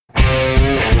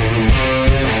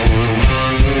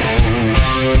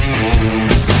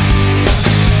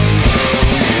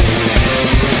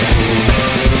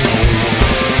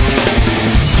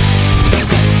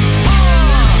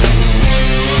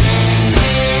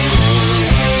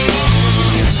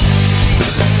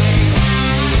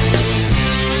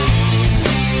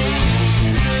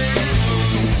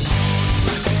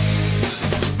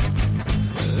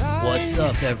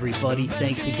up, everybody?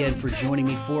 Thanks again for joining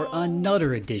me for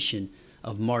another edition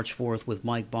of March 4th with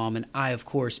Mike Bauman. I, of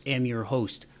course, am your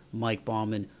host, Mike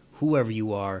Bauman. Whoever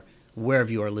you are,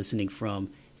 wherever you are listening from,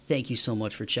 thank you so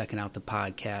much for checking out the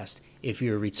podcast. If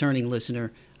you're a returning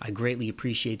listener, I greatly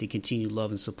appreciate the continued love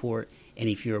and support. And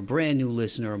if you're a brand new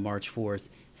listener of March 4th,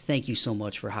 thank you so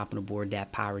much for hopping aboard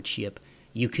that pirate ship.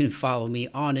 You can follow me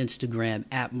on Instagram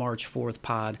at March 4th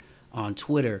Pod, on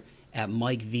Twitter at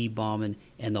Mike V. Bauman,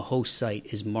 and the host site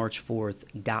is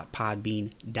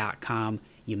march4th.podbean.com.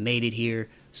 You made it here,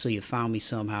 so you found me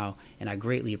somehow, and I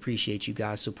greatly appreciate you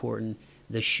guys supporting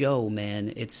the show,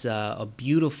 man. It's a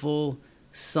beautiful,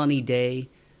 sunny day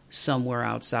somewhere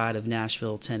outside of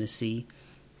Nashville, Tennessee,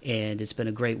 and it's been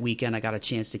a great weekend. I got a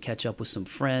chance to catch up with some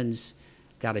friends,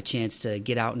 got a chance to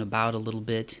get out and about a little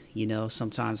bit. You know,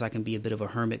 sometimes I can be a bit of a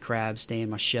hermit crab, stay in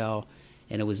my shell,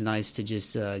 and it was nice to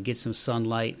just get some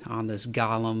sunlight on this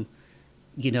golem,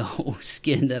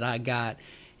 skin that I got,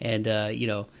 and,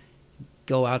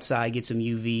 go outside, get some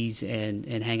UVs, and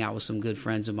hang out with some good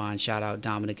friends of mine. Shout out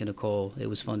Dominic and Nicole. It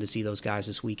was fun to see those guys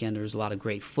this weekend. There was a lot of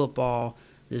great football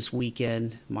this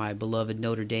weekend. My beloved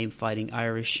Notre Dame Fighting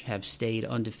Irish have stayed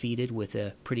undefeated with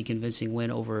a pretty convincing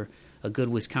win over a good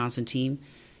Wisconsin team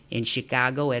in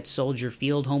Chicago at Soldier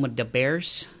Field, home of the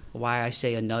Bears. Why I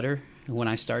say a nutter when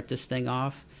I start this thing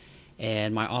off.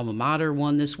 And my alma mater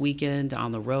won this weekend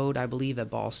on the road, I believe, at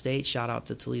Ball State. Shout out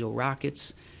to Toledo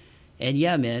Rockets. And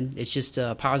yeah, man, it's just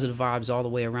positive vibes all the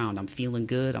way around. I'm feeling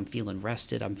good. I'm feeling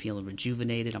rested. I'm feeling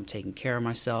rejuvenated. I'm taking care of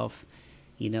myself.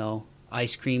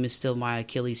 Ice cream is still my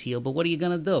Achilles heel, but what are you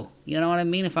going to do? You know what I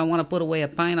mean? If I want to put away a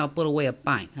pint, I'll put away a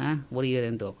pint. Huh? What are you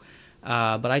going to do?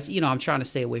 But I'm trying to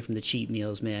stay away from the cheap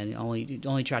meals, man.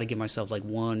 Only try to give myself like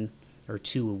 1 or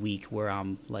 2 a week where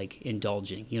I'm like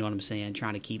indulging, you know what I'm saying?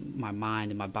 Trying to keep my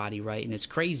mind and my body right. And it's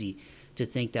crazy to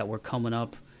think that we're coming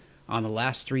up on the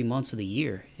last 3 months of the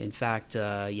year. In fact,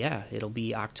 it'll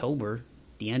be October,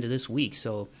 the end of this week.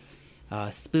 So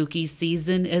spooky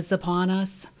season is upon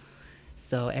us.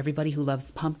 So everybody who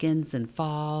loves pumpkins and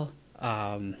fall,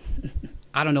 I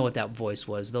don't know what that voice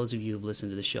was. Those of you who've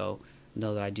listened to the show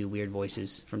know that I do weird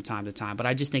voices from time to time. But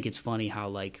I just think it's funny how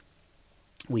like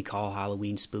we call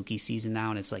Halloween spooky season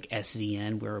now, and it's like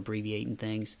SZN. We're abbreviating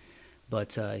things.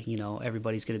 But,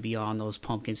 everybody's going to be on those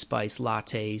pumpkin spice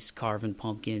lattes, carving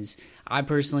pumpkins. I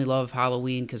personally love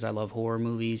Halloween because I love horror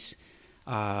movies.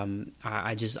 I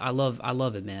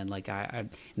love it, man. Like I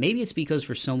maybe it's because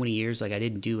for so many years, like I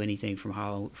didn't do anything for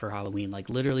Halloween. Like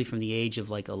literally from the age of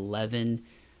like 11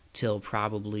 till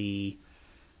probably,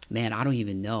 man, I don't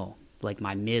even know. Like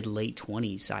my late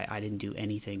 20s, I didn't do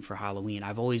anything for Halloween.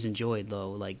 I've always enjoyed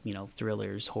though, like,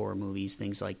 thrillers, horror movies,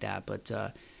 things like that. But,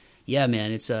 yeah,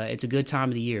 man, it's a good time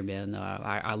of the year, man.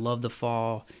 I love the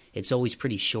fall. It's always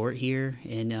pretty short here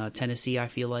in Tennessee, I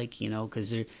feel like, because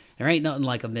there ain't nothing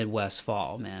like a Midwest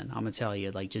fall, man. I'm going to tell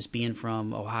you, like just being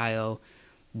from Ohio,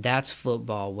 that's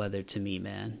football weather to me,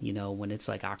 man. When it's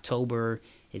like October,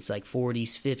 it's like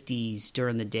 40s, 50s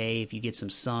during the day. If you get some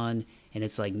sun and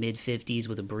it's like mid 50s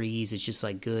with a breeze, it's just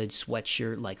like good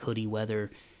sweatshirt, like hoodie weather.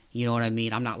 You know what I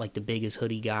mean? I'm not like the biggest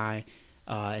hoodie guy.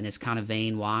 And it's kind of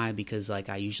vain. Why? Because like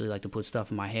I usually like to put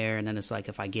stuff in my hair, and then it's like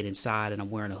if I get inside and I'm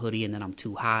wearing a hoodie and then I'm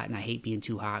too hot, and I hate being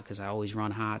too hot because I always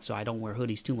run hot, so I don't wear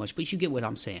hoodies too much. But you get what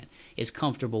I'm saying. It's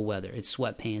comfortable weather. It's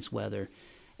sweatpants weather,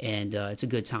 and it's a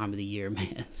good time of the year,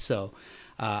 man. So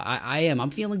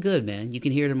I'm feeling good, man. You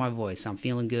can hear it in my voice. I'm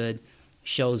feeling good.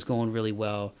 Show's going really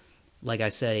well. Like I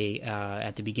say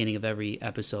at the beginning of every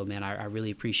episode, man, I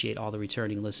really appreciate all the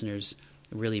returning listeners.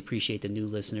 I really appreciate the new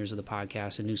listeners of the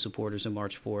podcast and new supporters of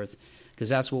March 4th, because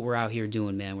that's what we're out here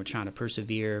doing, man. We're trying to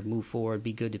persevere, move forward,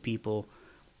 be good to people,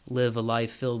 live a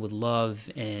life filled with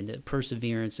love and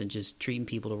perseverance and just treating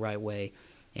people the right way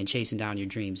and chasing down your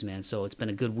dreams, man. So it's been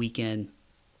a good weekend.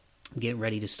 I'm getting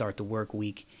ready to start the work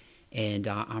week, and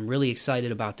I'm really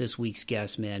excited about this week's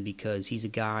guest, man, because he's a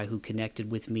guy who connected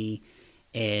with me,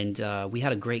 and we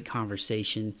had a great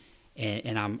conversation.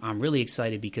 And I'm really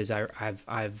excited because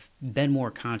I've been more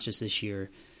conscious this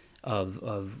year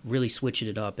of really switching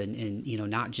it up and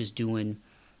not just doing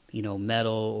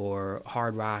metal or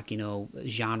hard rock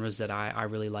genres that I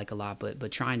really like a lot,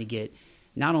 but trying to get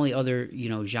not only other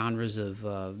genres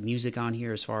of music on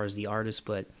here as far as the artists,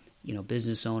 but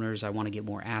business owners. I want to get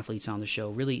more athletes on the show.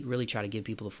 Really try to give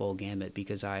people the full gamut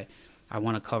because I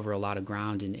want to cover a lot of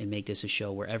ground and make this a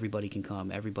show where everybody can come.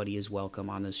 Everybody is welcome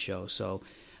on this show. So.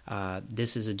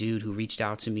 This is a dude who reached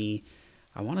out to me,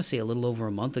 I want to say a little over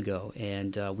a month ago,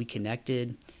 and we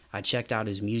connected. I checked out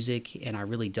his music, and I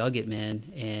really dug it,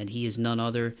 man. And he is none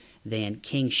other than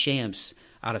King Shampz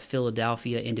out of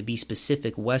Philadelphia, and to be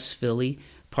specific, West Philly.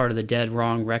 part of the Dead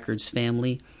Wrong Records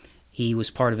family. He was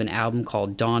part of an album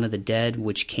called Dawn of the Dead,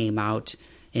 which came out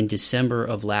in December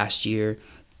of last year.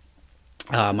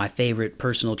 My favorite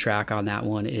personal track on that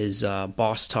one is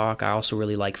Boss Talk. I also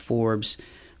really like Forbes.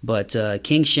 But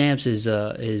King Shampz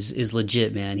is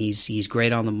legit, man. He's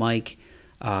great on the mic.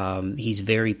 He's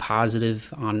very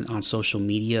positive on social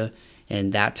media.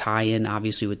 And that tie-in,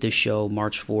 obviously, with this show,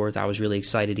 March 4th, I was really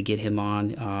excited to get him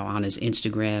on his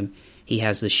Instagram. He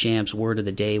has the Shampz Word of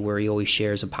the Day where he always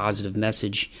shares a positive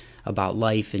message about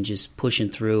life and just pushing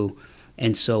through.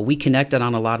 And so we connected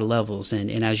on a lot of levels.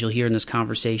 And as you'll hear in this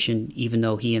conversation, even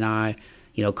though he and I,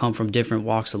 come from different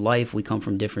walks of life, we come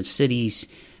from different cities,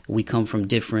 we come from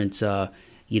different,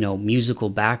 musical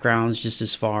backgrounds, just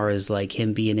as far as like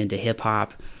him being into hip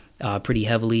hop pretty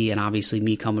heavily, and obviously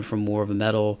me coming from more of a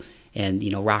metal and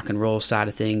rock and roll side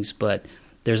of things. But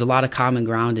there's a lot of common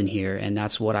ground in here, and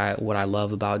that's what I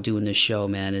love about doing this show,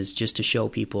 man, is just to show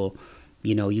people,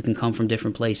 you can come from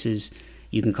different places,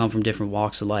 you can come from different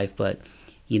walks of life, but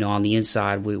on the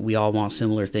inside, we all want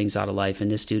similar things out of life. And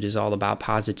this dude is all about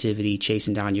positivity,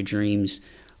 chasing down your dreams,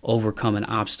 overcoming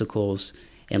obstacles,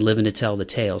 and living to tell the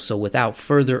tale. So without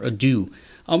further ado,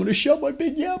 I'm going to shut my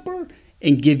big yapper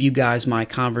and give you guys my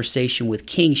conversation with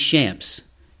King Shampz.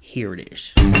 Here it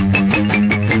is.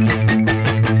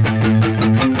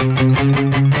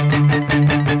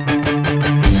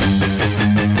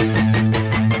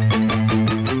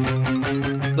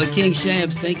 But King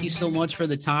Shampz, thank you so much for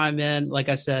the time, man. Like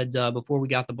I said, before we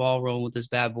got the ball rolling with this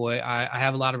bad boy, I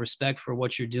have a lot of respect for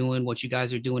what you're doing, what you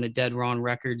guys are doing at Dead Wrong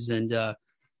Records, and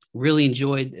really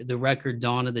enjoyed the record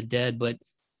Dawn of the Dead. But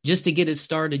just to get it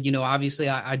started, obviously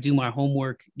I do my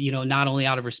homework, not only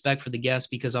out of respect for the guests,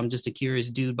 because I'm just a curious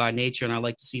dude by nature and I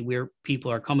like to see where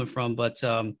people are coming from. But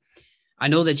I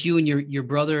know that you and your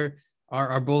brother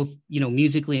are both,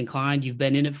 musically inclined. You've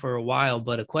been in it for a while,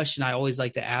 but a question I always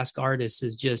like to ask artists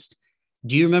is just,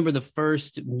 do you remember the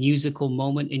first musical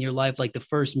moment in your life, like the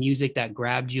first music that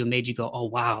grabbed you and made you go, oh,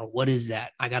 wow, what is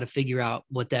that? I got to figure out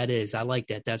what that is. I like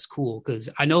that. That's cool. Because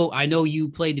I know you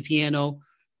played the piano,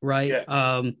 right?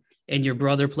 Yeah. And your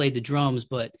brother played the drums,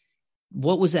 but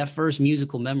what was that first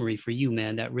musical memory for you,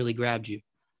 man, that really grabbed you?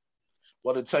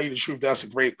 Well, to tell you the truth, that's a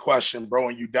great question, bro.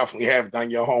 And you definitely have done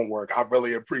your homework. I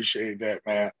really appreciate that,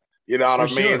 man. You know what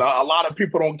For I mean? sure. A lot of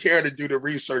people don't care to do the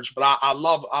research, but I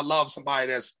love somebody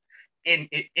that's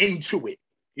into it.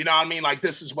 You know what I mean? Like,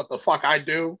 this is what the fuck I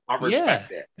do. I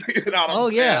respect that. You know what I'm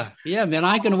saying? Yeah. Yeah, man.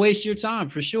 I ain't going to waste your time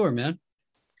for sure, man.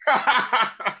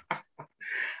 I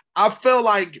feel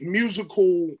like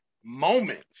musical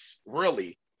moments,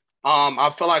 really. I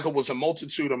feel like it was a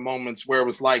multitude of moments where it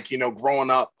was like,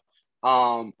 growing up,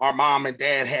 our mom and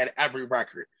dad had every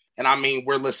record. And I mean,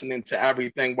 we're listening to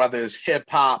everything, whether it's hip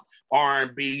hop,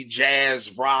 R&B,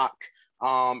 jazz, rock.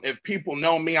 If people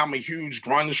know me, I'm a huge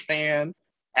grunge fan.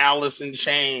 Alice in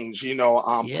Chains,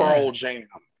 Pearl Jam,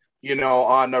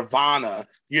 Nirvana,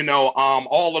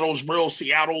 all of those real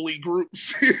Seattle-y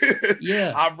groups.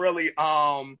 Yeah. I really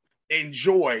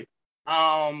enjoy.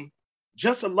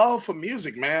 Just a love for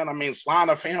music, man. I mean, Sly and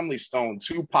the Family Stone,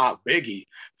 Tupac, Biggie,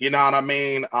 you know what I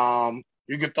mean?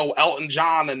 You could throw Elton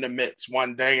John in the mix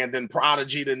one day, and then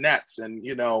Prodigy the next, and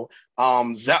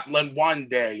Zeppelin one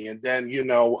day, and then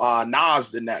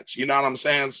Nas the next. You know what I'm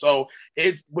saying? So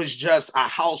it was just a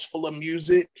house full of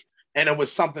music, and it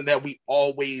was something that we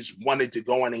always wanted to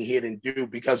go in ahead and do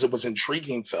because it was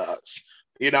intriguing to us.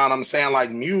 You know what I'm saying?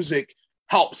 Like, music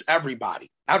helps everybody.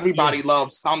 Everybody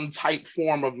loves some type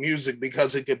form of music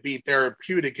because it could be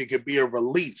therapeutic. It could be a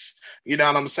release. You know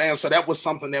what I'm saying? So that was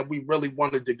something that we really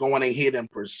wanted to go on ahead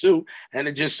and pursue. And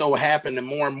it just so happened the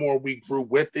more and more we grew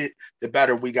with it, the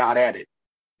better we got at it.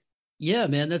 Yeah,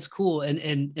 man, that's cool.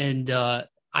 And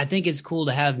I think it's cool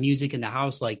to have music in the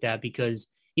house like that because,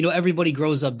 everybody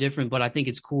grows up different. But I think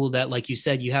it's cool that, like you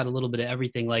said, you had a little bit of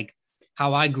everything. Like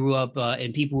how I grew up,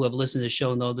 and people who have listened to the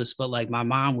show know this, but like my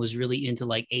mom was really into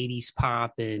like 80s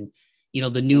pop and,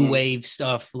 the new wave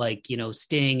stuff, like,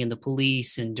 Sting and the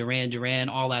Police and Duran Duran,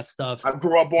 all that stuff. I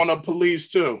grew up on the Police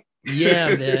too.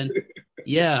 Yeah, man.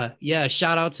 Yeah.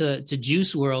 Shout out to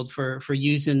Juice World for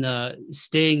using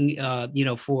Sting,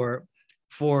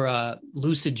 for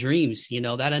Lucid Dreams.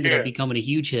 That ended up becoming a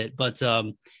huge hit. But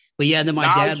yeah, then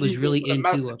my dad was really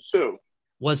into too.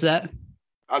 What's that?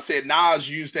 I said Nas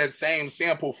used that same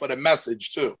sample for the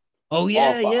message too. Oh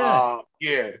yeah,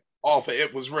 off of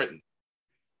It Was Written.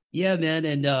 Yeah, man.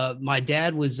 And my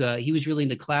dad was he was really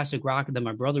into classic rock, and then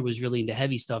my brother was really into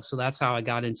heavy stuff. So that's how I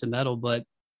got into metal. But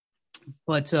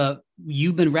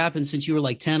you've been rapping since you were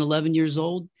like 10, 11 years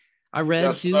old, I read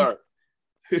yes, too. Sir.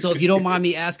 So if you don't mind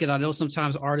me asking, I know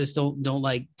sometimes artists don't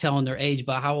like telling their age,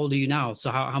 but how old are you now?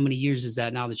 So how many years is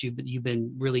that now that you've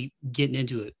been really getting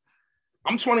into it?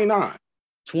 I'm 29.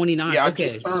 29. Yeah, I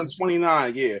just Okay. turned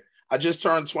 29. Yeah, I just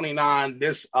turned 29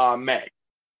 this May.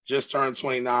 Just turned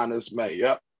 29 this May.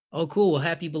 Yep. Oh, cool. Well,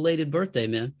 happy belated birthday,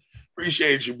 man.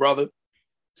 Appreciate you, brother.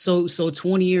 So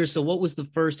 20 years. So what was the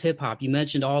first hip hop? You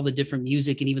mentioned all the different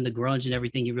music and even the grunge and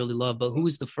everything you really love, but who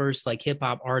was the first like hip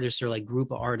hop artist or like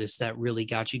group of artists that really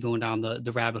got you going down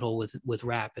the rabbit hole with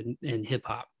rap and hip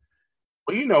hop?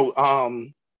 Well,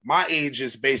 my age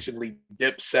is basically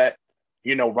Dipset,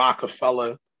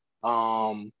 Rockefeller,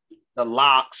 the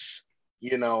Locks,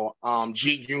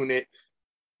 G Unit.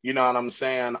 You know what I'm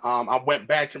saying? I went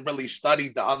back and really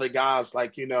studied the other guys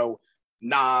like,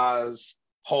 Nas,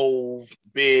 Hove,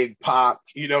 Big, Pop,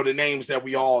 the names that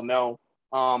we all know.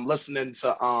 Listening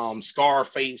to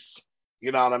Scarface,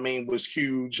 you know what I mean, was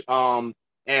huge.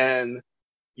 And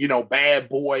Bad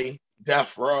Boy,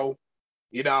 Death Row,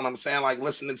 you know what I'm saying? Like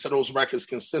listening to those records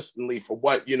consistently for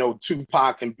what,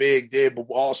 Tupac and Big did, but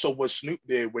also what Snoop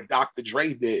did, what Dr.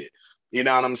 Dre did. You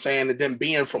know what I'm saying? And then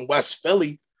being from West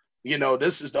Philly,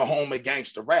 this is the home of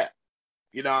gangster rap.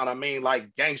 You know what I mean?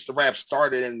 Like gangster rap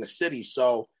started in the city.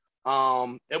 So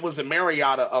it was a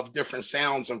myriad of different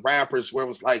sounds and rappers where it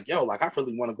was like, yo, like I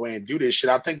really want to go ahead and do this shit.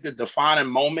 I think the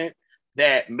defining moment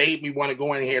that made me want to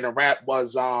go in here and rap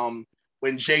was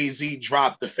when Jay-Z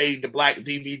dropped the Fade to Black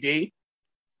DVD.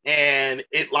 And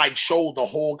it like showed the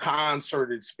whole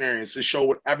concert experience. It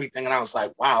showed everything. And I was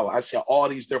like, wow, I see all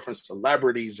these different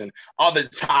celebrities and other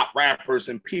top rappers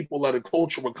and people of the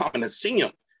culture were coming to see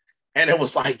him. And it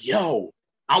was like, yo,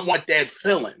 I want that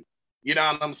feeling. You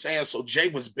know what I'm saying? So Jay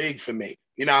was big for me.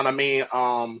 You know what I mean?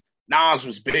 Nas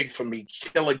was big for me.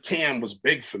 Killer Cam was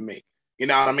big for me. You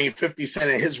know what I mean? 50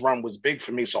 Cent and his run was big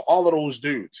for me. So all of those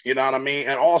dudes, you know what I mean?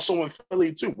 And also in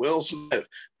Philly too, Will Smith,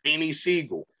 Beanie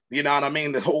Siegel, you know what I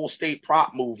mean? The whole state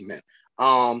prop movement.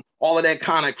 All of that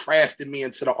kind of crafted me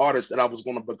into the artist that I was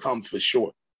going to become for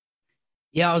sure.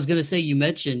 Yeah, I was gonna say you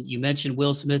mentioned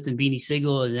Will Smith and Beanie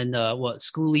Sigel, and then what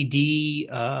Schoolie D,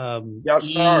 Yes,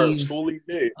 sir. Eve, Schoolie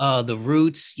did. the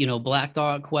Roots, Black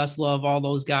Thought, Questlove, all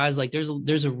those guys. Like there's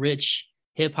a rich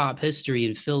hip hop history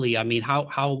in Philly. I mean,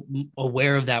 how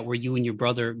aware of that were you and your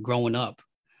brother growing up?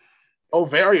 Oh,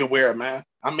 very aware, man.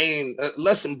 I mean,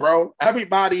 listen, bro.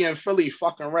 Everybody in Philly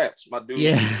fucking raps, my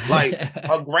dude. Like Yeah.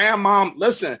 a grandmom.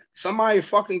 Listen, somebody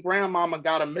fucking grandmama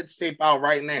got a mixtape out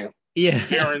right now. Yeah.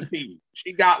 Guaranteed.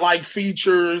 She got like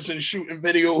features and shooting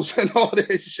videos and all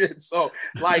this shit. So,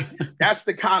 like, that's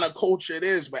the kind of culture it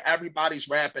is where everybody's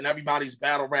rapping, everybody's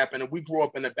battle rapping, and we grew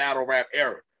up in the battle rap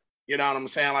era. You know what I'm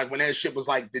saying? Like when that shit was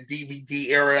like the DVD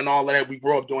era and all of that, we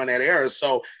grew up during that era.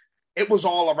 So it was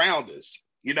all around us.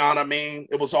 You know what I mean?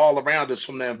 It was all around us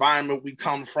from the environment we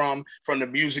come from the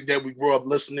music that we grew up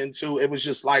listening to. It was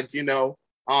just like, a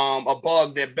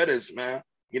bug that bit us, man.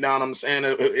 You know what I'm saying?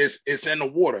 It's in the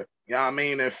water. You know what I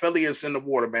mean? And Philly is in the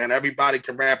water, man. Everybody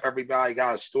can rap. Everybody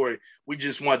got a story. We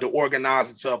just wanted to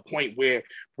organize it to a point where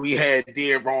we had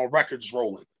Dead Wrong Records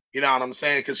rolling. You know what I'm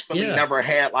saying? Because Philly Yeah. never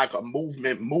had like a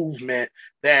movement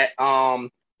that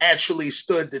actually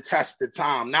stood the test of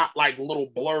time. Not like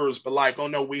little blurs, but like, oh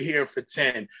no, we're here for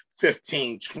 10,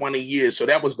 15, 20 years. So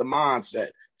that was the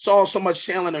mindset. Saw so much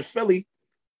talent in Philly.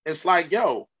 It's like,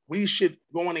 yo, we should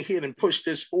go on ahead and push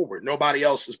this forward. Nobody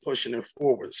else is pushing it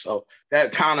forward. So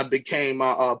that kind of became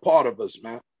a part of us,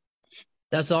 man.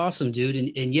 That's awesome,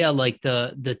 dude. And yeah, like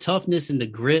the toughness and the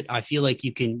grit, I feel like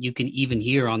you can even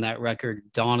hear on that record,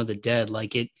 Dawn of the Dead.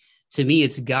 Like it to me,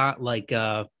 it's got like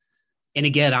and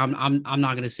again, I'm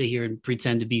not gonna sit here and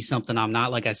pretend to be something I'm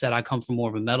not. Like I said, I come from more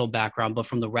of a metal background, but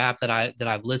from the rap that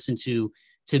I've listened to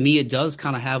me, it does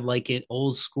kind of have like an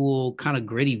old school kind of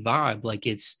gritty vibe. Like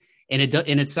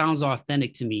it sounds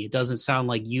authentic to me. It doesn't sound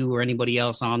like you or anybody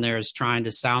else on there is trying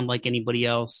to sound like anybody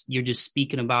else. You're just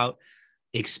speaking about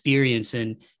experience.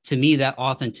 And to me, that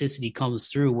authenticity comes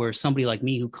through where somebody like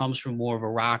me who comes from more of a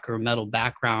rock or metal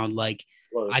background, like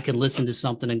Well, I could listen to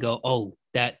something and go, oh,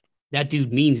 that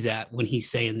dude means that when he's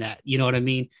saying that. You know what I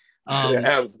mean?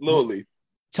 absolutely.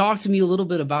 Talk to me a little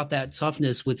bit about that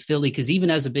toughness with Philly, because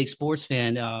even as a big sports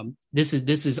fan, this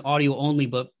is audio only,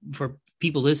 but for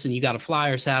people listening, you got a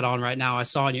Flyers hat on right now. I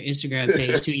saw on your Instagram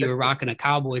page too, you were rocking a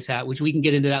Cowboys hat, which we can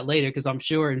get into that later because I'm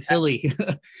sure in Philly,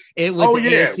 it with Oh the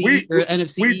yeah, AFC or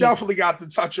NFC we East. definitely got to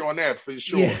touch on that for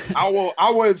sure. Yeah. I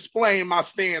will explain my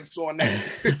stance on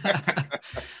that.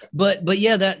 but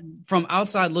yeah, that from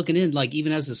outside looking in, like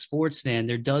even as a sports fan,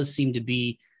 there does seem to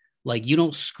be like you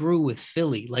don't screw with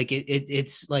Philly. Like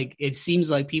it's like it seems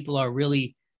like people are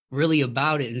really really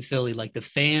about it in Philly. Like the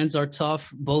fans are tough,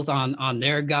 both on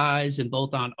their guys and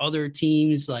both on other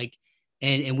teams. Like,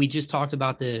 and we just talked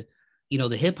about the,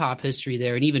 the hip hop history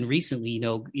there. And even recently,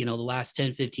 the last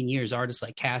 10, 15 years, artists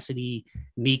like Cassidy,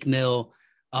 Meek Mill,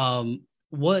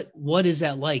 what is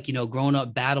that like, growing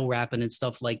up battle rapping and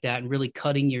stuff like that and really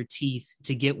cutting your teeth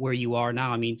to get where you are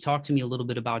now? I mean, talk to me a little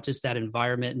bit about just that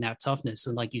environment and that toughness.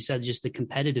 And like you said, just the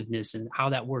competitiveness and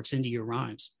how that works into your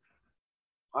rhymes.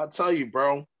 I'll tell you,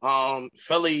 bro.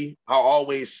 Philly, I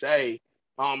always say,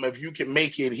 if you can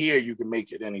make it here, you can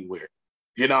make it anywhere.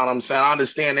 You know what I'm saying? I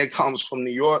understand it comes from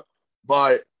New York,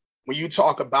 but when you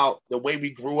talk about the way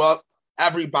we grew up,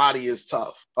 everybody is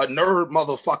tough. A nerd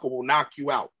motherfucker will knock you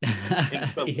out in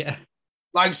Philly. Yeah.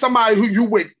 Like somebody who you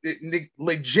would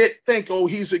legit think, oh,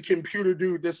 he's a computer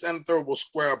dude, this and third will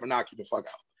square up and knock you the fuck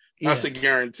out. That's a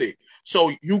guarantee.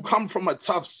 So you come from a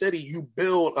tough city, you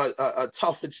build a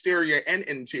tough exterior and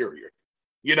interior.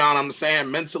 You know what I'm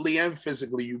saying? Mentally and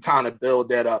physically, you kind of build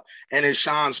that up. And it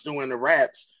shines through in the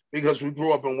raps because we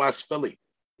grew up in West Philly.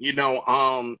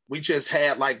 We just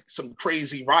had like some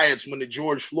crazy riots when the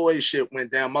George Floyd shit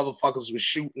went down. Motherfuckers was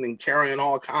shooting and carrying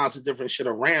all kinds of different shit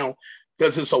around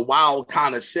because it's a wild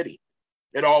kind of city.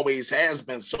 It always has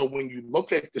been. So when you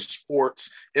look at the sports,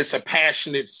 it's a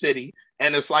passionate city.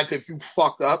 And it's like, if you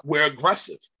fuck up, we're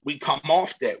aggressive. We come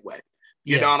off that way.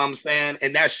 You know what I'm saying?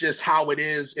 And that's just how it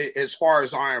is as far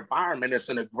as our environment. It's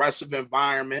an aggressive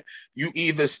environment. You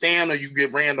either stand or you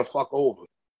get ran the fuck over,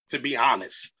 to be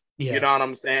honest. Yeah. You know what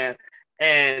I'm saying?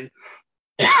 And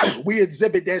we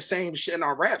exhibit that same shit in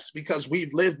our raps because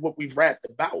we've lived what we've rapped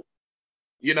about.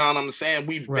 You know what I'm saying?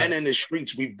 We've been in the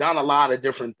streets. We've done a lot of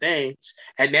different things.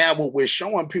 And now what we're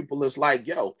showing people is like,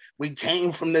 yo, we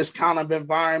came from this kind of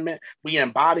environment. We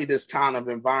embody this kind of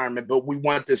environment, but we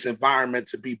want this environment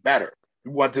to be better. We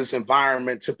want this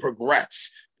environment to progress.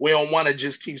 We don't want to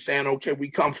just keep saying, okay, we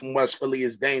come from West Philly,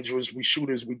 it's dangerous, we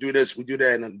shooters, we do this, we do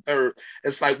that, and then third.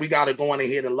 It's like we got to go in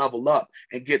here and level up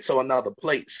and get to another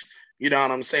place. You know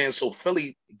what I'm saying? So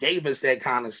Philly gave us that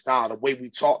kind of style, the way we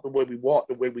talk, the way we walk,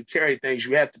 the way we carry things.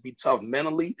 You have to be tough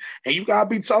mentally and you got to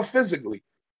be tough physically.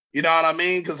 You know what I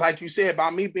mean? Because like you said,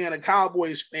 by me being a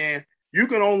Cowboys fan, you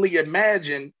can only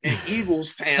imagine in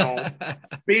Eagles Town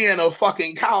being a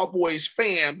fucking Cowboys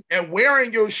fan and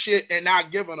wearing your shit and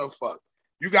not giving a fuck.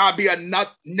 You gotta be a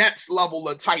Nets level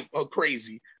of type of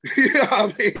crazy, you know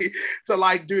what I mean, to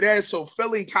like do that. So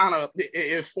Philly kind of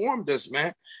it formed us,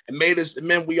 man, and made us the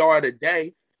men we are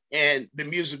today. And the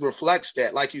music reflects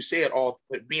that, like you said,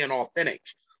 being authentic.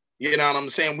 You know what I'm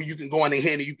saying? When you can go in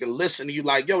here and you can listen and you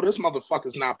like, yo, this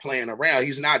motherfucker's not playing around.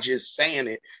 He's not just saying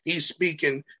it. He's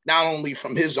speaking not only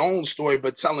from his own story,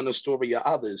 but telling the story of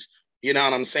others. You know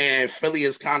what I'm saying? Philly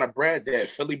is kind of bred that.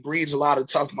 Philly breeds a lot of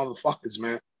tough motherfuckers,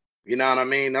 man. You know what I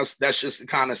mean? That's just the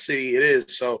kind of city it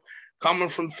is. So coming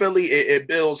from Philly, it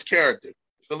builds character.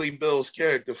 Philly builds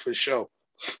character for sure.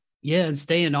 Yeah, and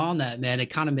staying on that, man,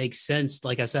 it kind of makes sense.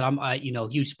 Like I said, I'm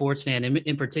huge sports fan.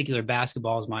 In particular,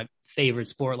 basketball is my favorite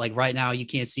sport. Like right now, you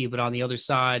can't see it, but on the other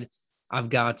side, I've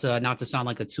got, not to sound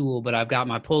like a tool, but I've got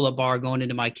my pull-up bar going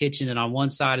into my kitchen, and on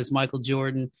one side is Michael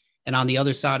Jordan, and on the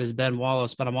other side is Ben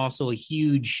Wallace. But I'm also a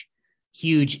huge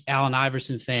Allen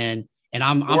Iverson fan. And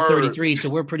I'm 33, so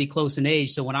we're pretty close in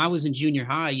age. So when I was in junior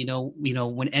high,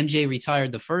 when MJ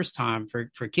retired the first time,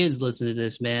 for kids listening to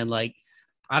this, man, like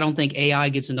I don't think AI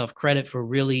gets enough credit for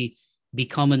really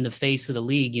becoming the face of the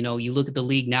league. You look at the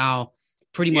league now,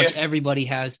 pretty much everybody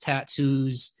has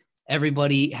tattoos.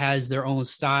 Everybody has their own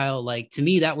style. Like to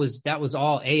me, that was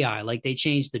all AI. Like they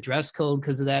changed the dress code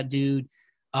because of that dude.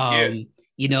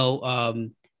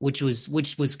 Which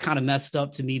was kind of messed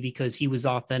up to me because he was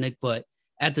authentic, but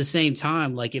at the same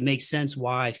time, like it makes sense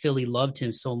why Philly loved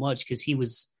him so much because he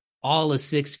was all of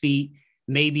 6 feet,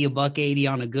 maybe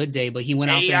 $180 on a good day, but he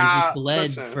went out there and just bled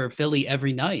for Philly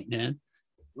every night, man.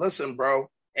 Listen, bro,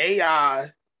 AI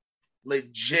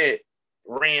legit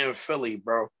ran Philly,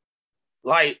 bro.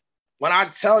 Like when I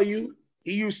tell you,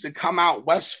 he used to come out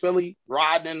West Philly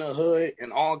riding in the hood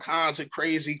in all kinds of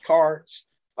crazy cars,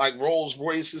 like Rolls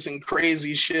Royces and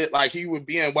crazy shit. Like he would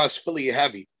be in West Philly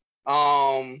heavy.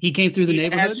 He came through the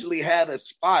neighborhood. He actually had a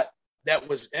spot that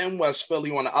was in West Philly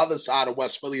on the other side of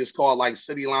West Philly. It's called like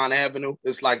City Line Avenue.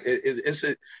 It's like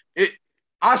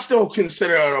I still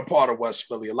consider it a part of West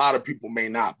Philly. A lot of people may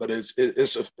not, but it's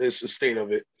a state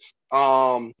of it.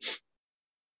 Or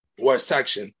a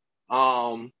section.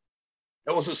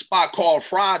 There was a spot called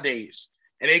Fridays,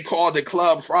 and they called the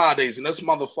club Fridays. And this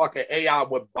motherfucker AI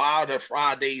would buy the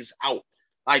Fridays out.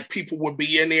 Like people would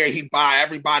be in there. He'd buy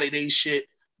everybody they shit.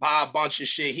 Buy a bunch of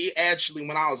shit. He actually,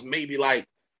 when I was maybe like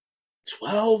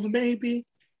 12, maybe,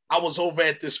 I was over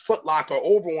at this Foot Locker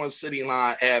over on City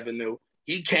Line Avenue.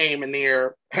 He came in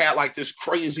there, had like this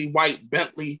crazy white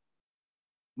Bentley.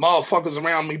 Motherfuckers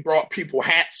around me brought people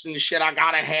hats and shit. I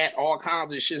got a hat, all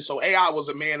kinds of shit. So AI was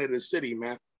a man of the city,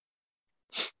 man.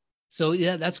 So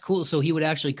yeah, that's cool. So he would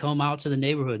actually come out to the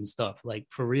neighborhood and stuff, like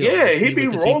for real, Yeah, like he'd meet be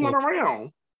with the rolling people.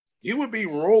 around. He would be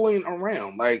rolling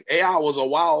around. Like AI was a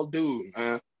wild dude,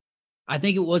 man. I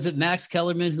think it Max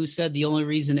Kellerman who said the only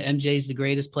reason MJ's the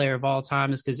greatest player of all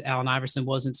time is because Allen Iverson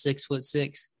wasn't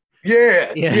 6'6".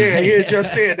 Yeah, Yeah, yeah, he had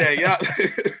just yeah. said that. Yeah.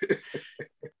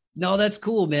 No, that's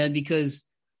cool, man. Because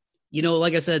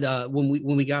like I said, when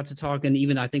we got to talking,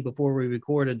 even I think before we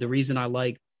recorded, the reason I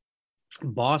like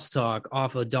Boss Talk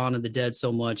off of Dawn of the Dead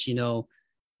so much,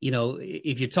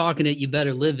 if you're talking it, you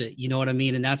better live it. You know what I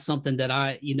mean? And that's something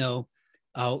that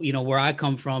where I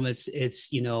come from, it's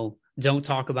don't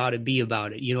talk about it, be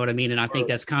about it. You know what I mean? And I think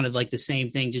that's kind of like the same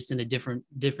thing, just in a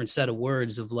different set of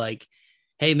words of like,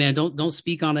 hey man, don't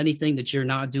speak on anything that you're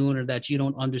not doing or that you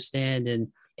don't understand. And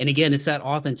again, it's that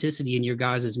authenticity in your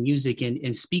guys' music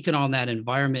and speaking on that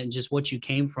environment and just what you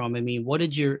came from. I mean, what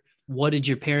did your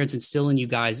parents instill in you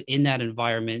guys in that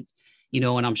environment?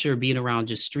 And I'm sure being around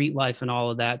just street life and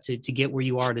all of that to get where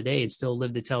you are today and still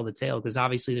live to tell the tale. Because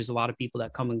obviously there's a lot of people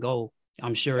that come and go,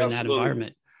 I'm sure, in that Absolutely.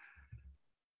 environment.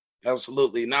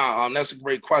 Absolutely. Nah, that's a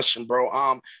great question, bro.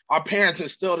 Our parents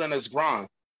instilled in us grind.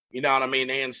 You know what I mean?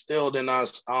 They instilled in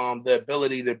us the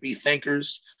ability to be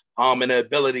thinkers, and the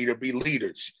ability to be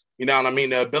leaders. You know what I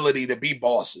mean? The ability to be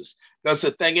bosses. Because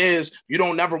the thing is, you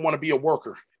don't never want to be a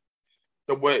worker.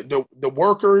 The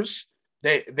workers,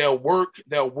 they'll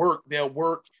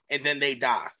work, and then they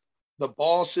die. The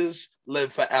bosses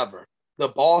live forever. The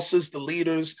bosses, the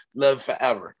leaders live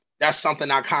forever. That's something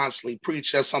I constantly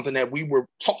preach. That's something that we were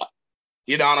taught.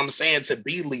 You know what I'm saying? To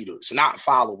be leaders, not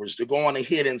followers, to go on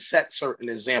ahead and set certain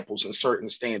examples and certain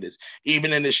standards.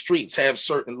 Even in the streets, have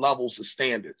certain levels of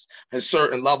standards and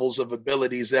certain levels of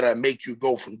abilities that make you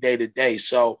go from day to day.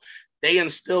 So they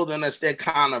instilled in us that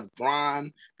kind of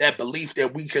grind, that belief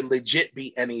that we could legit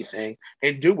be anything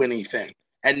and do anything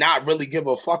and not really give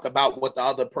a fuck about what the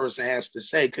other person has to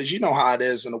say. Because you know how it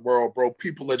is in the world, bro.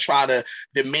 People will try to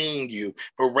demean you,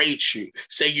 berate you,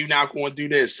 say you're not going to do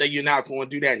this, say you're not going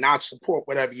to do that, not support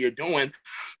whatever you're doing.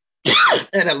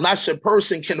 And unless a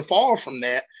person can fall from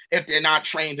that if they're not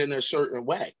trained in a certain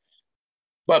way.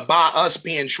 But by us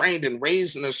being trained and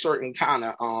raised in a certain kind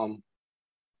of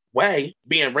way,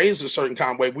 being raised a certain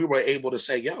kind of way, we were able to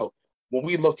say, yo, when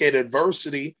we look at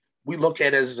adversity, we look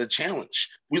at it as a challenge.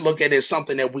 We look at it as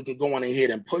something that we can go on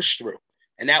ahead and push through.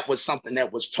 And that was something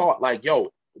that was taught, like,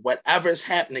 yo, whatever's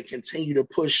happening, continue to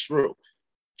push through.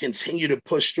 Continue to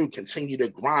push through, continue to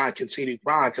grind,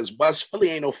 because West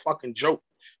Philly ain't no fucking joke.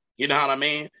 You know what I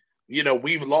mean?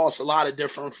 We've lost a lot of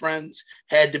different friends,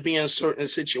 had to be in certain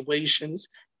situations,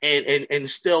 and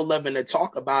still living to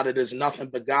talk about it is nothing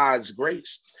but God's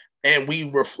grace. And we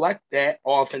reflect that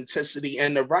authenticity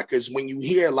in the records. When you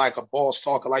hear like a Boss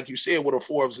Talker, like you said, with the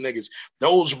Forbes niggas,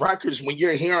 those records, when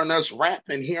you're hearing us rap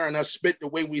and hearing us spit the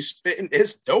way we spit,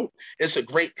 it's dope. It's a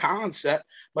great concept.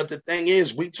 But the thing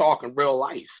is, we talking real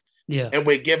life. Yeah. And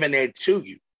we're giving it to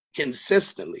you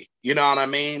consistently. You know what I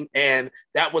mean? And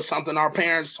that was something our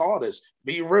parents taught us.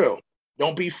 Be real.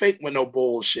 Don't be fake with no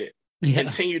bullshit. Yeah.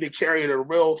 Continue to carry the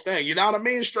real thing. You know what I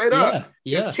mean? Straight up.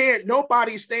 Yeah. Because Yeah. can't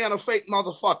nobody stand a fake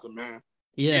motherfucker, man.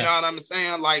 Yeah. You know what I'm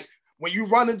saying? Like when you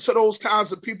run into those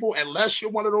kinds of people, unless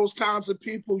you're one of those kinds of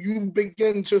people, you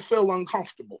begin to feel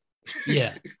uncomfortable.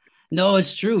 Yeah. No,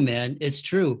 it's true, man. It's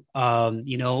true. And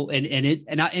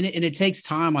it takes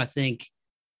time, I think,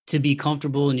 to be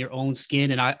comfortable in your own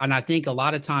skin. And I think a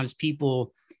lot of times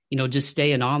people, just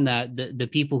staying on that, the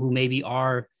people who maybe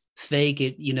are fake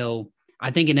it, I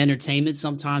think in entertainment,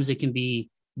 sometimes it can be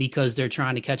because they're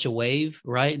trying to catch a wave,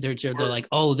 right? They're like,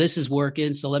 oh, this is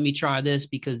working, so let me try this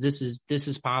because this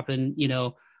is popping,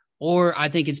 Or I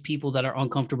think it's people that are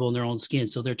uncomfortable in their own skin,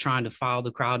 so they're trying to follow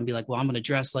the crowd and be like, well, I'm going to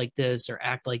dress like this or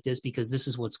act like this because this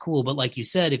is what's cool. But like you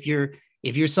said, if you're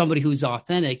somebody who's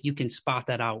authentic, you can spot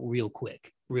that out real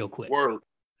quick. Word.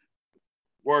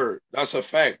 That's a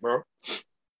fact, bro.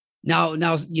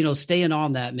 Now, staying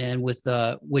on that, man, with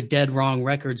Dead Wrong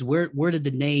Records, where did the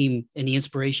name and the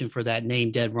inspiration for that name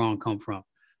Dead Wrong come from?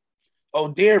 Oh,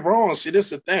 Dead Wrong. See,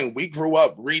 this is the thing. We grew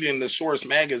up reading the Source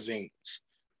magazines.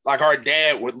 Like our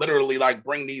dad would literally like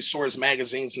bring these Source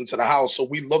magazines into the house. So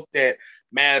we looked at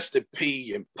Master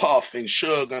P and Puff and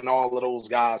Suge and all of those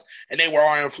guys, and they were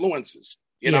our influences.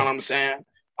 You know what I'm saying?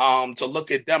 To look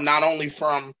at them, not only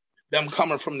from them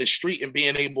coming from the street and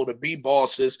being able to be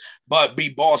bosses, but be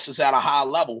bosses at a high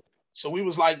level. So we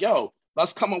was like, yo,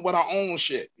 Let's come up with our own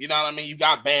shit. You know what I mean? You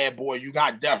got Bad Boy, you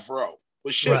got Death Row.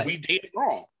 But shit, Right. we did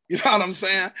wrong. You know what I'm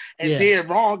saying? And Yeah. did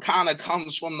wrong kind of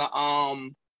comes from the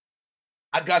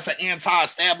I guess an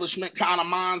anti-establishment kind of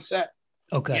mindset.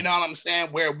 You Okay. know what I'm saying?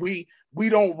 Where we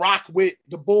don't rock with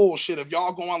the bullshit. If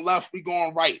y'all going left, we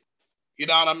going right. You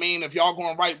know what I mean? If y'all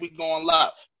going right, we going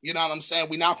left. You know what I'm saying?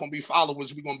 We're not gonna be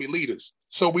followers, we're gonna be leaders.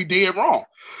 So we did wrong.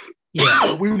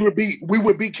 Yeah. we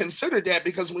would be considered that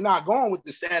because we're not going with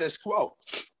the status quo.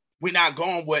 We're not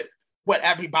going with what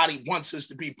everybody wants us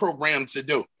to be programmed to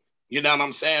do. You know what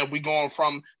I'm saying? We going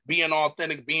from being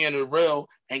authentic, being real,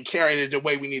 and carrying it the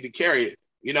way we need to carry it.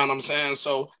 You know what I'm saying?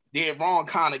 So Did Wrong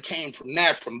kind of came from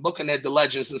that, from looking at the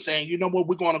legends and saying, you know what,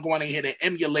 we're going to go in here and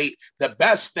emulate the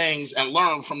best things and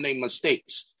learn from their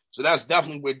mistakes. So that's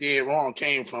definitely where Did Wrong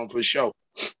came from for sure.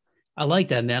 I like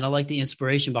that, man. I like the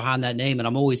inspiration behind that name, and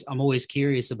I'm always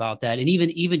curious about that. And even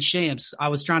Shampz, I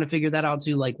was trying to figure that out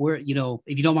too. Like, where, if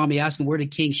you don't mind me asking, where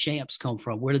did King Shampz come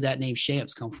from? Where did that name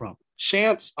Shampz come from?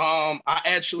 Shampz, I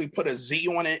actually put a Z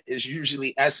on it. It's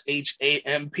usually Shampz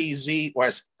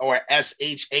or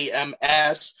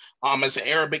Shams. It's an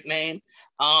Arabic name.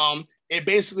 It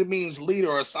basically means leader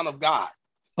or son of God.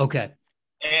 Okay.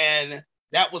 And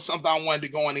that was something I wanted to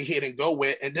go on ahead and go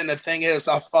with. And then the thing is,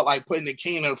 I felt like putting the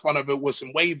king in front of it was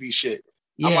some wavy shit.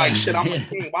 I'm Yeah. like, shit, I'm a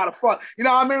king. Why the fuck? You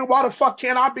know what I mean? Why the fuck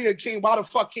can't I be a king? Why the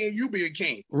fuck can't you be a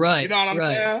king? You Right. know what I'm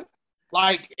Right. saying?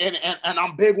 Like, and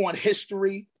I'm big on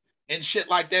history and shit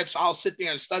like that. So I'll sit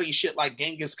there and study shit like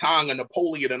Genghis Khan and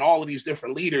Napoleon and all of these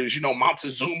different leaders,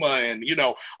 Montezuma and,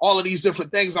 all of these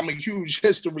different things. I'm a huge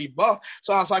history buff.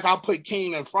 So I was like, I'll put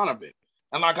king in front of it.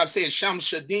 And like I said,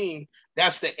 Shamsuddin,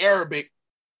 that's the Arabic.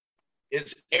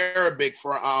 It's Arabic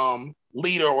for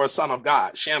leader or son of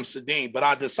God, Shamsuddin. But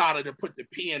I decided to put the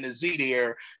P and the Z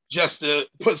there just to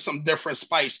put some different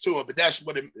spice to it. But that's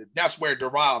where it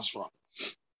derives from.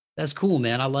 That's cool,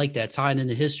 man. I like that, tying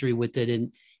into history with it.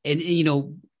 And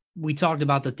we talked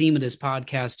about the theme of this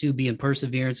podcast too, being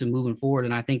perseverance and moving forward.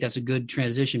 And I think that's a good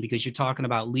transition because you're talking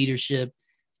about leadership.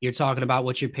 You're talking about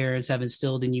what your parents have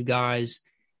instilled in you guys,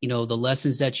 the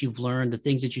lessons that you've learned, the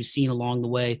things that you've seen along the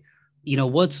way.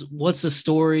 What's a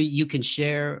story you can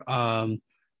share?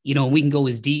 We can go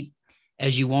as deep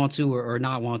as you want to or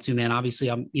not want to, man. Obviously,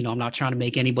 I'm not trying to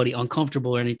make anybody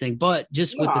uncomfortable or anything, but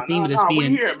just with the No, theme no, of this no. We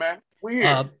being here, man. We here.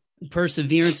 uh,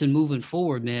 perseverance and moving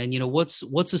forward, man. What's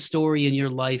a story in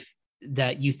your life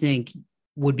that you think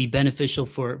would be beneficial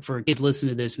for kids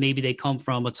listening to this? Maybe they come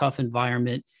from a tough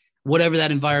environment, whatever that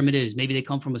environment is. Maybe they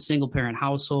come from a single parent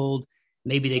household.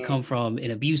 Maybe they come from an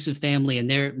abusive family, and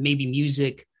maybe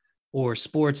music or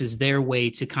sports is their way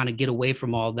to kind of get away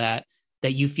from all that.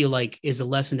 That you feel like is a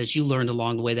lesson that you learned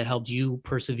along the way that helped you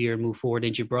persevere and move forward,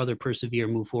 and your brother persevere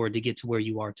and move forward to get to where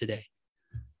you are today.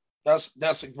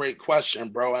 That's a great question,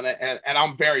 bro. And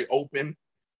I'm very open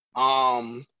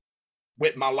um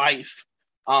with my life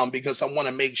because I want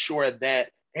to make sure that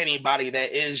anybody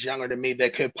that is younger than me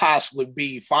that could possibly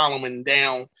be following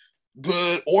down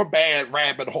good or bad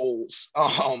rabbit holes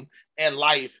in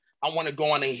life, I want to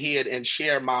go on ahead and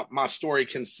share my story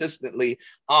consistently.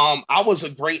 I was a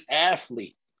great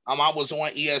athlete. I was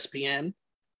on ESPN.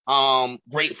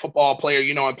 Great football player.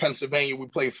 In Pennsylvania we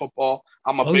play football.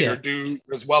 I'm a Oh bigger yeah, dude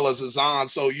as well as Azan,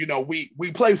 so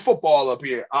we play football up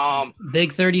here.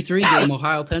 big 33 game,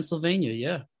 Ohio, Pennsylvania.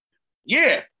 Yeah.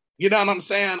 Yeah, you know what I'm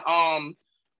saying.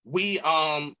 We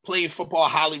played football,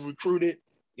 highly recruited.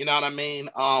 You know what I mean.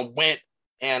 Went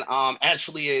and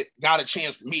actually got a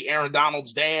chance to meet Aaron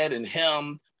Donald's dad and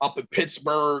him up in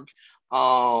Pittsburgh.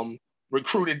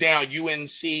 Recruited down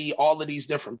UNC, all of these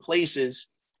different places,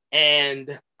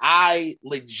 and I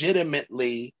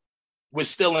legitimately was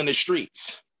still in the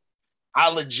streets. I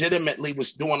legitimately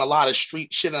was doing a lot of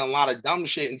street shit and a lot of dumb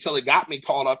shit until it got me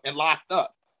caught up and locked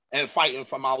up and fighting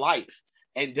for my life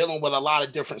and dealing with a lot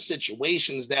of different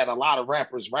situations that a lot of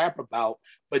rappers rap about,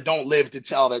 but don't live to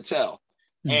tell their tale.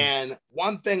 Mm-hmm. And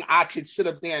one thing I could sit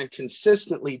up there and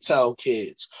consistently tell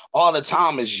kids all the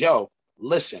time is, yo,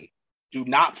 listen, do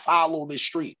not follow the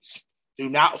streets. Do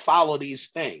not follow these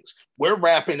things. We're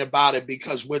rapping about it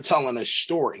because we're telling a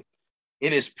story.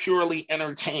 It is purely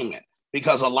entertainment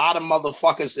because a lot of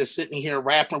motherfuckers that's sitting here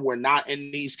rapping were not in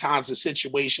these kinds of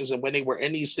situations. And when they were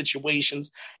in these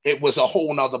situations, it was a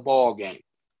whole nother ball game.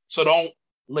 So don't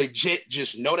legit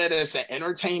just know that it's an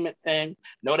entertainment thing,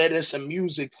 know that it's a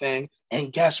music thing.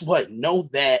 And guess what? Know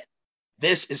that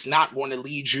this is not going to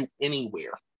lead you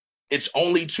anywhere. It's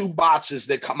only two boxes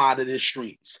that come out of the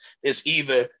streets. It's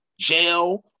either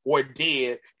jail or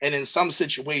dead. And in some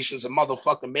situations, a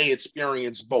motherfucker may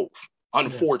experience both,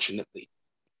 unfortunately.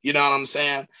 You know what I'm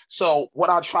saying? So what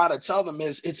I try to tell them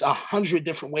is it's 100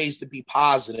 different ways to be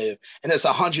positive, and it's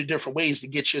 100 different ways to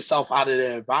get yourself out of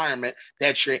the environment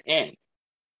that you're in.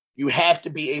 You have to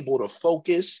be able to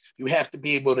focus. You have to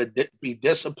be able to be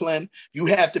disciplined. You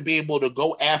have to be able to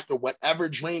go after whatever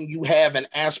dream you have and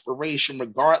aspiration,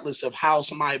 regardless of how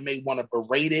somebody may want to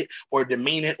berate it or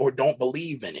demean it or don't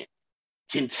believe in it.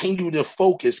 Continue to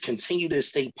focus, continue to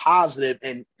stay positive,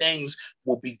 and things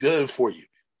will be good for you.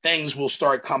 Things will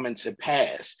start coming to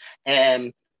pass.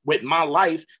 And with my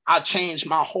life, I changed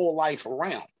my whole life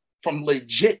around from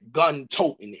legit gun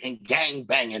toting and gang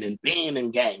banging and being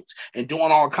in gangs and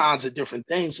doing all kinds of different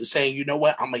things to saying, you know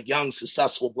what, I'm a young,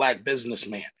 successful Black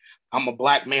businessman. I'm a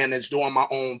Black man that's doing my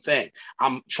own thing.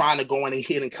 I'm trying to go in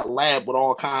ahead and collab with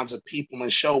all kinds of people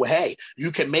and show, hey,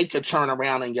 you can make a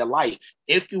turnaround in your life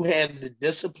if you have the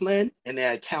discipline and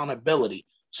the accountability.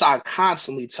 So I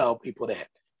constantly tell people that.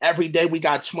 Every day we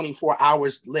got 24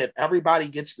 hours to live. Everybody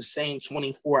gets the same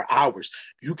 24 hours.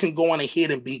 You can go on ahead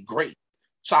and be great.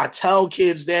 So I tell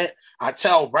kids that. I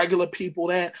tell regular people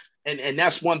that. And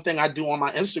that's one thing I do on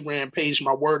my Instagram page,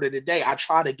 my word of the day. I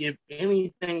try to give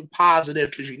anything positive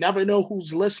because you never know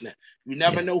who's listening. You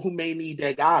never know who may need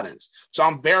that guidance. So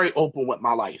I'm very open with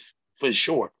my life, for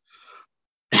sure.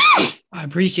 I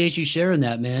appreciate you sharing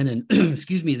that, man. And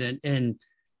excuse me then. And,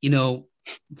 you know,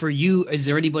 for you, is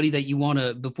there anybody that you want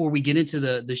to, before we get into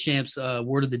the Shampz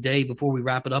word of the day, before we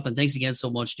wrap it up? And thanks again so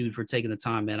much, dude, for taking the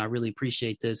time, man. I really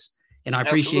appreciate this. And I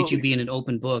appreciate Absolutely. you being an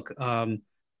open book,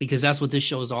 because that's what this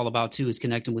show is all about too, is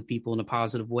connecting with people in a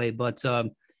positive way. But,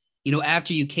 you know,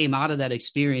 after you came out of that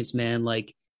experience, man,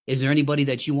 like, is there anybody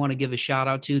that you want to give a shout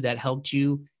out to that helped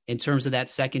you in terms of that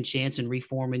second chance and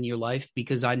reforming your life?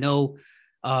 Because I know,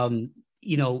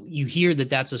 you know, you hear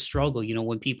that that's a struggle, you know,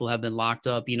 when people have been locked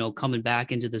up, you know, coming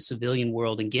back into the civilian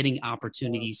world and getting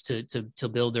opportunities to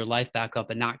build their life back up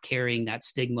and not carrying that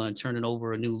stigma and turning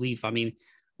over a new leaf. I mean,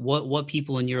 what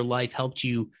people in your life helped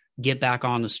you get back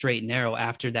on the straight and narrow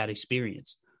after that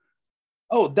experience?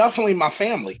 Oh, definitely my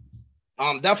family.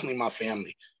 Definitely my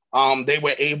family. They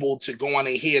were able to go on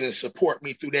ahead and support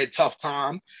me through that tough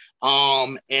time,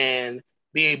 and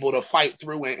be able to fight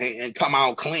through and come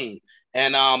out clean.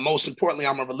 And most importantly,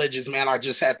 I'm a religious man. I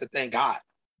just have to thank God.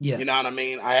 Yeah. You know what I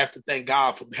mean? I have to thank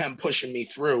God for him pushing me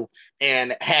through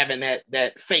and having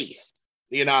that faith.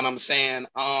 You know what I'm saying?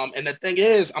 And the thing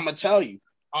is, I'm gonna tell you,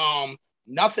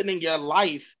 nothing in your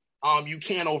life you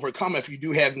can't overcome if you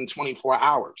do have in 24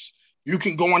 hours. You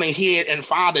can go on ahead and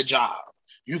find a job.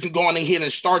 You can go on ahead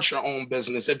and start your own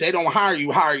business. If they don't hire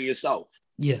you, hire yourself.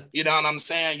 Yeah. You know what I'm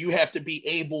saying? You have to be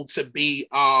able to be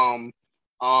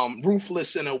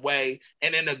ruthless in a way,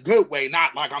 and in a good way,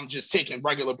 not like I'm just taking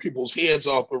regular people's heads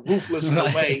off, but ruthless in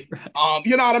a way.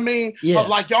 You know what I mean? Yeah. Of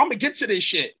like, yo, I'm gonna get to this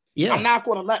shit. Yeah. I'm not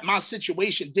gonna let my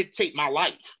situation dictate my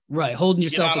life. Right. Holding You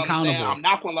know yourself what I'm saying? accountable. I'm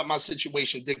not going to let my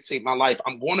situation dictate my life.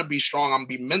 I'm going to be strong. I'm going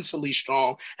to be mentally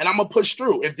strong, and I'm going to push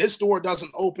through. If this door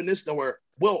doesn't open, this door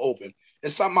will open.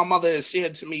 It's something my mother has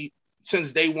said to me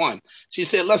since day one. She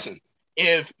said, listen,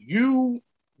 if you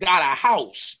got a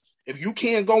house, if you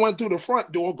can't go in through the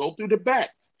front door, go through the back.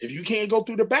 If you can't go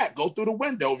through the back, go through the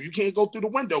window. If you can't go through the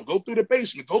window, go through the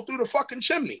basement, go through the fucking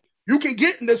chimney. You can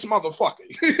get in this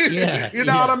motherfucker. Yeah. You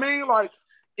know what I mean? Like,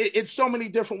 it's so many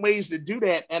different ways to do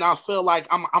that, and I feel like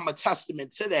I'm a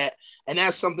testament to that, and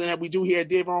that's something that we do here at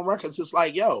David on Records. It's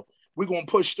like, yo, we're gonna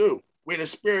push through. We're the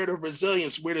spirit of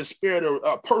resilience. We're the spirit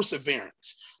of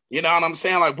perseverance. You know what I'm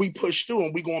saying? Like, we push through,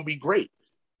 and we're gonna be great.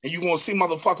 And you're gonna see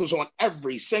motherfuckers on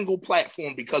every single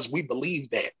platform because we believe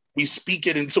that. We speak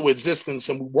it into existence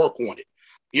and we work on it.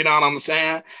 You know what I'm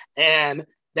saying? And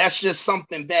that's just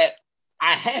something that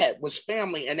I had, was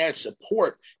family and that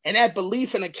support and that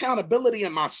belief and accountability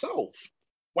in myself.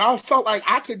 Where I felt like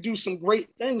I could do some great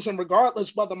things, and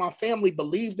regardless whether my family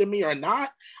believed in me or not,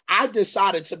 I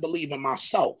decided to believe in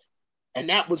myself. And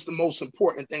that was the most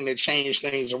important thing that changed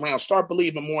things around. Start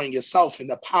believing more in yourself and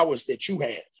the powers that you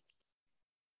have.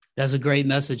 That's a great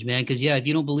message, man. Because yeah, if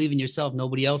you don't believe in yourself,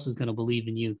 nobody else is going to believe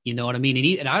in you. You know what I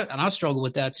mean? And I struggle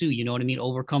with that too. You know what I mean?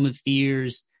 Overcoming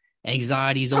fears,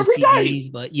 anxieties,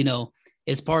 OCDs, but you know,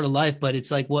 it's part of life. But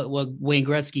it's like what Wayne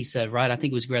Gretzky said, right? I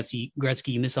think it was Gretzky.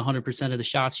 You miss 100% of the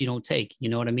shots you don't take. You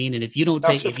know what I mean? And if you don't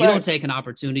take an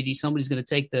opportunity, somebody's going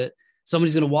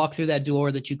to walk through that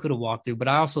door that you could have walked through. But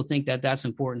I also think that that's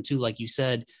important too, like you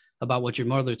said, about what your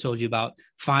mother told you about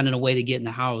finding a way to get in the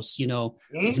house. You know,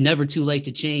 It's never too late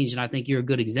to change. And I think you're a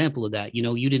good example of that. You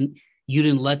know, you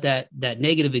didn't let that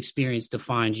negative experience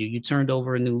define you. You turned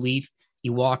over a new leaf,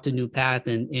 you walked a new path,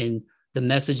 and the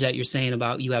message that you're saying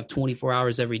about you have 24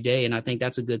 hours every day. And I think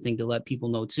that's a good thing to let people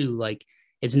know too. Like,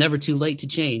 it's never too late to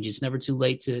change. It's never too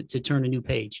late to turn a new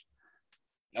page.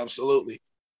 Absolutely.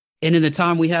 And in the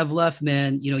time we have left,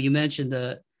 man, you know, you mentioned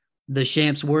the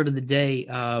Shampz word of the day.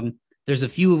 There's a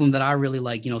few of them that I really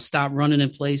like. You know, stop running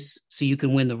in place so you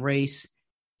can win the race.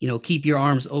 You know, keep your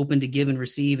arms open to give and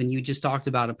receive. And you just talked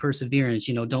about a perseverance.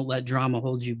 You know, don't let drama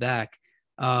hold you back.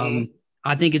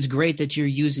 I think it's great that you're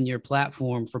using your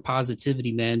platform for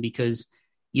positivity, man, because,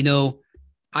 you know,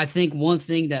 I think one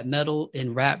thing that metal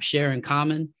and rap share in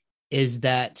common is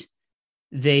that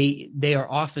they are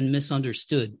often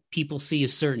misunderstood. People see a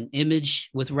certain image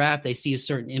with rap, they see a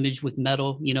certain image with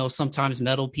metal. You know, sometimes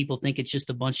metal people think it's just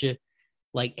a bunch of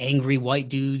like angry white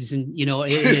dudes, and you know,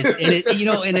 and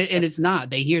it's not.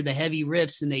 They hear the heavy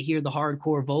riffs and they hear the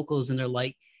hardcore vocals, and they're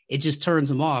like, it just turns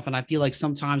them off. And I feel like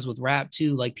sometimes with rap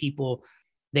too, like people,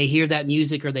 they hear that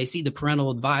music or they see the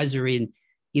parental advisory, and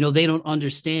you know, they don't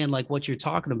understand like what you're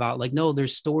talking about. Like, no,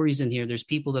 there's stories in here. There's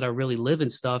people that are really living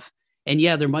stuff. And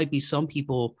yeah, there might be some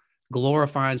people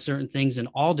glorifying certain things in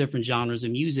all different genres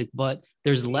of music, but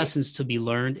there's lessons to be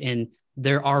learned. And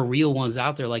there are real ones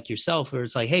out there like yourself, where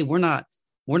it's like, hey, we're not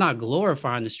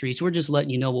glorifying the streets. We're just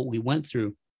letting you know what we went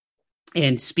through.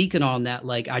 And speaking on that,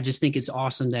 like, I just think it's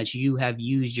awesome that you have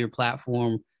used your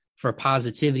platform for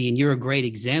positivity. And you're a great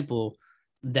example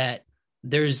that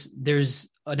there's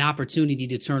an opportunity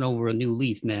to turn over a new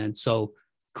leaf, man. So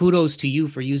kudos to you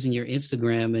for using your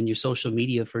Instagram and your social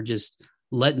media for just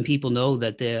letting people know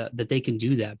that they can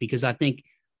do that, because I think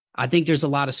there's a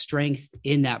lot of strength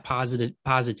in that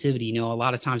positivity. You know, a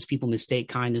lot of times people mistake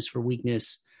kindness for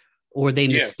weakness, or they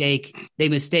mistake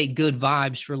good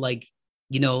vibes for like,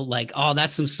 you know, like, oh,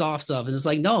 that's some soft stuff. And it's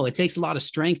like, no, it takes a lot of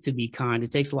strength to be kind.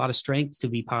 It takes a lot of strength to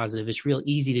be positive. It's real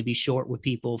easy to be short with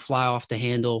people, fly off the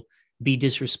handle, be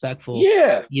disrespectful.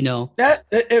 Yeah. You know, that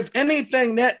if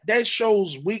anything, that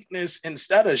shows weakness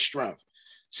instead of strength.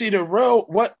 See, the real,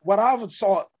 what I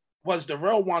thought was the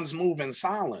real ones move in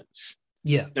silence.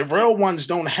 Yeah. The real ones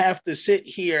don't have to sit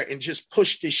here and just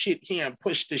push the shit here and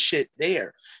push the shit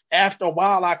there. After a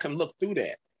while, I can look through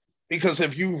that. Because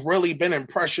if you've really been in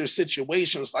pressure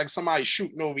situations, like somebody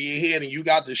shooting over your head and you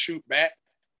got to shoot back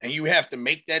and you have to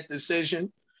make that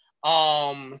decision,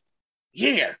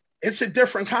 yeah, it's a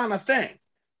different kind of thing.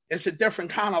 It's a different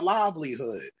kind of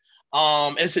livelihood.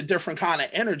 It's a different kind of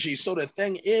energy. So the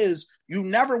thing is, you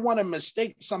never want to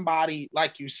mistake somebody,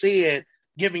 like you said,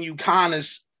 giving you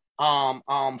kindness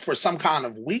for some kind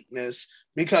of weakness,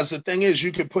 because the thing is,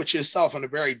 you could put yourself in a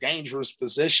very dangerous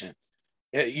position.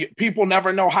 People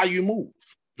never know how you move.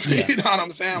 Yeah. You know what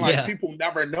I'm saying? Like, people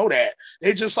never know that.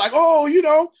 They just like, oh, you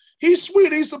know, he's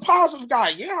sweet. He's the positive guy.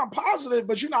 Yeah, I'm positive,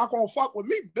 but you're not going to fuck with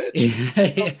me, bitch.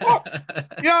 You know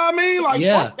what I mean? Like,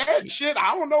 fuck that shit.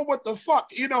 I don't know what the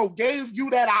fuck, you know, gave you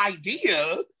that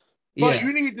idea, but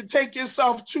you need to take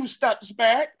yourself 2 steps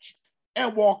back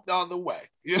and walk the other way.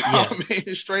 You know what I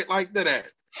mean? Straight like that.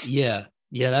 Yeah.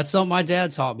 Yeah, that's something my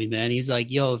dad taught me, man. He's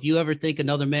like, yo, if you ever think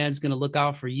another man's going to look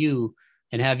out for you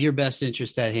and have your best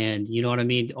interest at hand, you know what I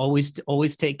mean? Always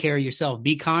take care of yourself.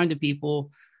 Be kind to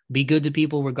people, be good to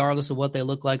people, regardless of what they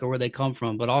look like or where they come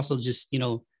from, but also just, you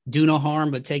know, do no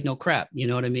harm, but take no crap. You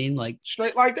know what I mean? Like,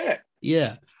 straight like that.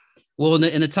 Yeah. Well,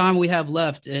 in the time we have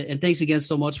left, and thanks again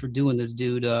so much for doing this,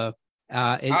 dude. I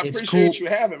appreciate you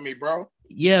having me, bro.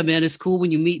 Yeah, man. It's cool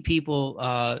when you meet people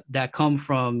that come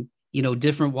from, you know,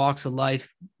 different walks of life.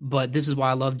 But this is why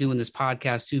I love doing this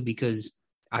podcast too, because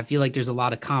I feel like there's a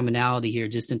lot of commonality here,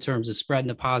 just in terms of spreading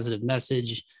a positive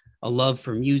message, a love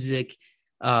for music.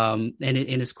 And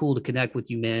it's cool to connect with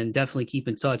you, man. Definitely keep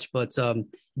in touch. But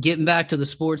getting back to the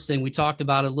sports thing, we talked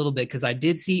about it a little bit, because I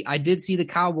did see the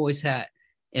Cowboys hat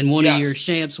in one of your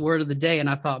Shampz word of the day. And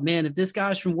I thought, man, if this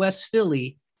guy's from West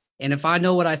Philly, and if I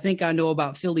know what I think I know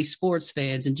about Philly sports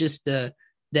fans and just the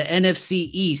NFC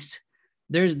East,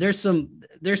 there's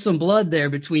some blood there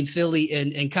between Philly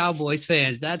and Cowboys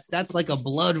fans. That's like a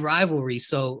blood rivalry.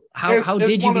 So how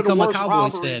did you become a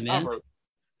Cowboys fan, man? Ever.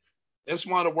 It's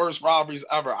one of the worst rivalries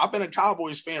ever. I've been a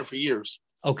Cowboys fan for years.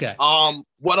 Okay.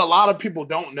 What a lot of people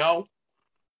don't know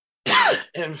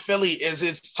in Philly is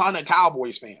it's a ton of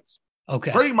Cowboys fans.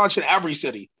 Okay. Pretty much in every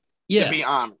city. To be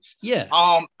honest. Yeah.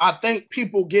 I think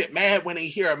people get mad when they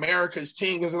hear America's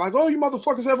team, because they're like, oh, you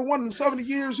motherfuckers haven't won in 70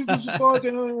 years. Who gives a fuck?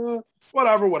 And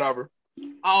whatever.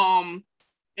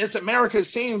 It's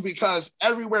America's team because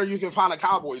everywhere you can find a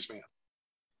Cowboys fan.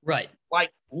 Right.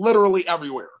 Like, literally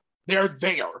everywhere. They're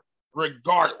there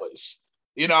regardless.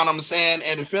 You know what I'm saying?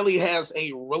 And Philly has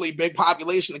a really big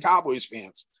population of Cowboys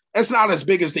fans. It's not as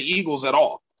big as the Eagles at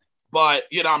all. But,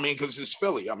 you know what I mean? Because it's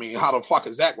Philly. I mean, how the fuck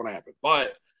is that going to happen?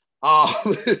 But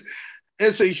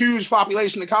it's a huge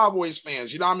population of Cowboys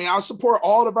fans. You know what I mean? I support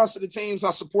all the rest of the teams.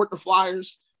 I support the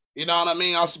Flyers. You know what I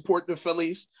mean? I support the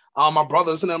Phillies. My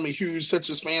brothers and them are huge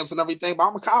Sixers fans and everything, but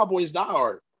I'm a Cowboys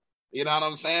diehard. You know what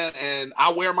I'm saying? And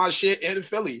I wear my shit in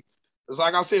Philly. It's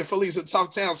like I said, Philly's a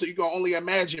tough town, so you can only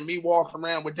imagine me walking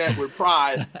around with that with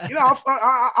pride. You know,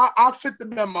 I fit the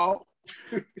memo.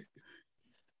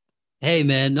 Hey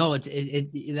man, no,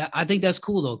 I think that's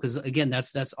cool though, because again,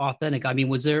 that's authentic. I mean,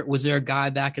 was there a guy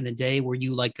back in the day where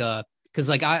you like because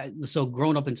like so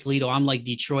growing up in Toledo, I'm like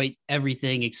Detroit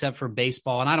everything except for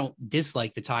baseball, and I don't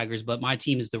dislike the Tigers, but my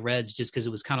team is the Reds just because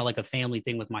it was kind of like a family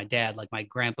thing with my dad. Like my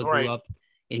grandpa grew up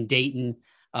in Dayton,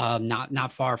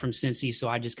 not far from Cincy, so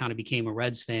I just kind of became a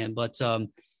Reds fan.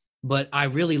 But I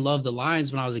really loved the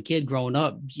Lions when I was a kid growing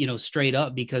up, you know, straight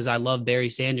up, because I love Barry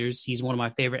Sanders. He's one of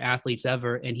my favorite athletes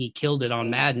ever, and he killed it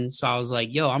on Madden. So I was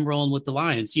like, yo, I'm rolling with the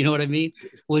Lions. You know what I mean?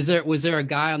 Was there a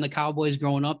guy on the Cowboys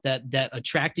growing up that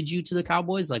attracted you to the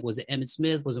Cowboys? Like, was it Emmitt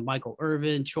Smith? Was it Michael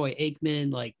Irvin, Troy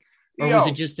Aikman? Like, or was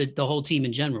it just the whole team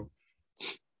in general?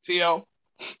 T.O.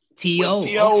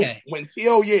 Okay. When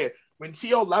T.O.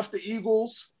 left the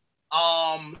Eagles,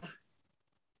 and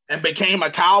became a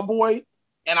Cowboy,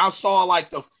 and I saw like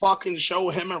the fucking show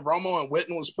him and Romo and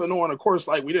Witten was putting on. Of course,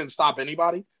 like we didn't stop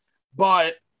anybody,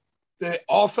 but the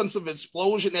offensive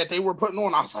explosion that they were putting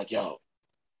on, I was like, yo,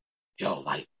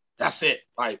 like that's it,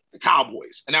 like the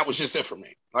Cowboys, and that was just it for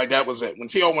me. Like that was it. When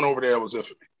T.O. went over there, it was it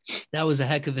for me. That was a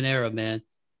heck of an era, man.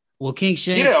 Well, King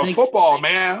Shampz, yeah, football,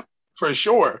 man, for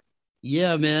sure.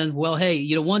 Yeah, man. Well, hey,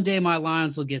 you know, one day my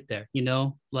Lions will get there. You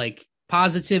know, like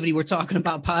positivity. We're talking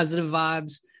about positive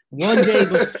vibes. One day,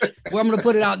 where I'm going to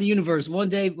put it out in the universe. One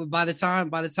day, by the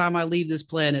time I leave this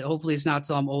planet, hopefully it's not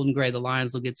till I'm old and gray, the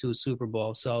Lions will get to a Super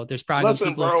Bowl. So there's probably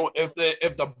listen, bro. If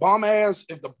the bum ass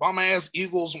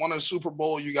Eagles won a Super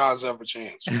Bowl, you guys have a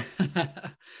chance.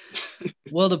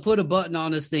 Well, to put a button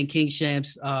on this thing, King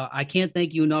Shampz, I can't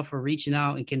thank you enough for reaching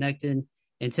out and connecting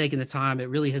and taking the time. It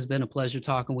really has been a pleasure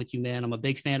talking with you, man. I'm a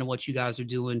big fan of what you guys are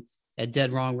doing at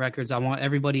Dead Wrong Records. I want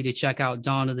everybody to check out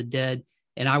Dawn of the Dead.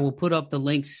 And I will put up the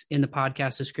links in the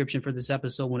podcast description for this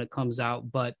episode when it comes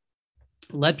out. But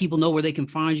let people know where they can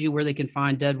find you, where they can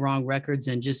find Dead Wrong Records,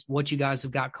 and just what you guys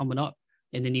have got coming up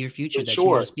in the near future that you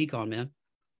want to speak on, man.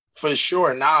 For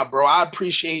sure. Nah, bro, I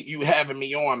appreciate you having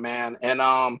me on, man. And,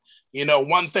 you know,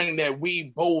 one thing that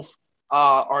we both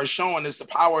are showing is the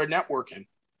power of networking.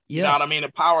 Yeah. You know what I mean?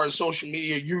 The power of social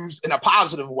media used in a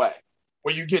positive way,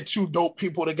 where you get two dope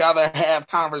people together, have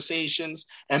conversations,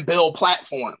 and build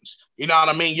platforms. You know what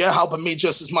I mean? You're helping me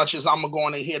just as much as I'm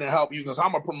going ahead and help you because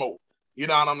I'm a promote. You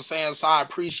know what I'm saying? So I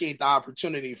appreciate the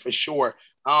opportunity for sure.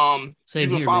 You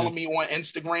can follow me on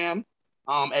Instagram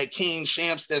at King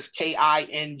Shampz. That's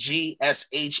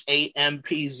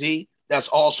KINGSHAMPZ. That's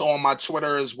also on my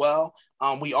Twitter as well.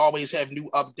 We always have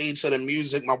new updates of the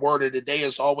music. My word of the day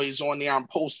is always on there. I'm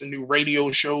posting new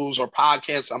radio shows or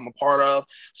podcasts I'm a part of.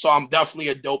 So I'm definitely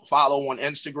a dope follow on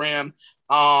Instagram.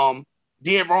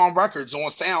 Dead Wrong Records on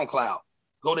SoundCloud.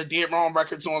 Go to Dead Wrong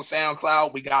Records on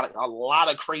SoundCloud. We got a lot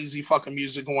of crazy fucking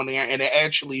music on there, and it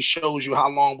actually shows you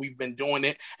how long we've been doing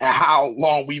it and how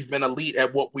long we've been elite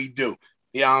at what we do.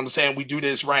 You know what I'm saying? We do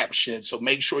this rap shit, so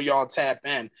make sure y'all tap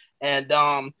in.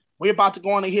 And we're about to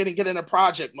go on ahead and get into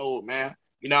project mode, man.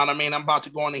 You know what I mean? I'm about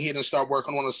to go on ahead and start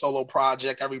working on a solo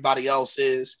project. Everybody else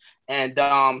is. And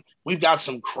we've got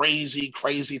some crazy,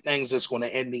 crazy things that's going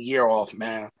to end the year off,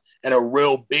 man, in a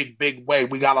real big, big way.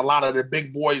 We got a lot of the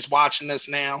big boys watching us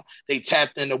now. They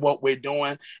tapped into what we're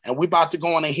doing. And we're about to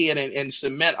go on ahead and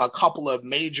cement a couple of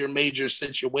major, major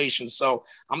situations. So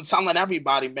I'm telling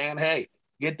everybody, man, hey,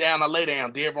 get down or lay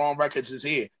down. Dead Wrong Records is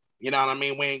here. You know what I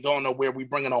mean? We ain't going nowhere. We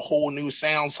bringing a whole new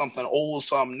sound, something old,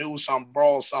 something new, something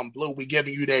broad, something blue. We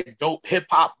giving you that dope hip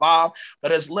hop vibe,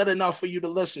 but it's lit enough for you to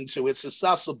listen to. It's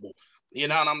accessible. You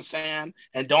know what I'm saying?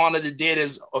 And Dawn of the Dead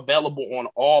is available on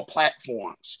all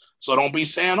platforms. So don't be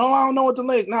saying, oh, I don't know what the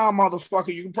link. Nah,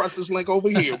 motherfucker, you can press this link over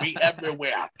here. We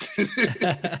everywhere.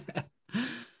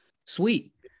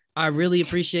 Sweet. I really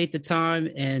appreciate the time,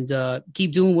 and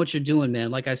keep doing what you're doing,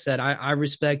 man. Like I said, I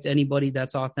respect anybody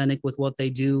that's authentic with what they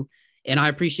do. And I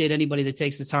appreciate anybody that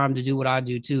takes the time to do what I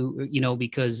do too, you know,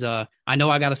 because I know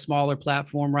I got a smaller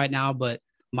platform right now, but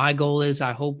my goal is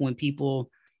I hope when people,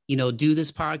 you know, do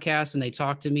this podcast and they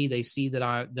talk to me, they see that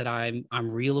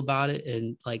I'm real about it.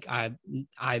 And like, I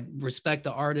respect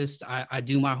the artist. I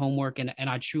do my homework, and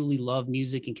I truly love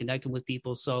music and connecting with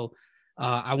people. So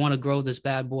I want to grow this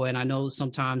bad boy. And I know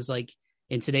sometimes, like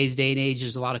in today's day and age,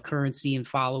 there's a lot of currency and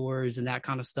followers and that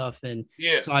kind of stuff. And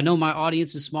so I know my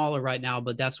audience is smaller right now,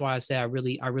 but that's why I say I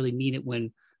really mean it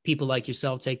when people like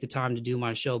yourself take the time to do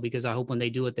my show, because I hope when they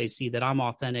do it, they see that I'm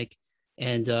authentic.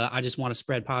 And I just want to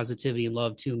spread positivity and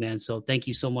love too, man. So thank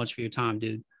you so much for your time,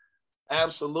 dude.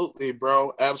 Absolutely,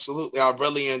 bro. Absolutely. I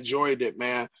really enjoyed it,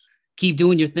 man. Keep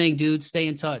doing your thing, dude. Stay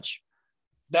in touch.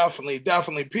 Definitely,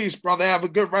 definitely. Peace, brother. Have a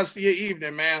good rest of your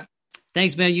evening, man.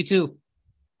 Thanks, man. You too.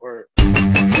 Word.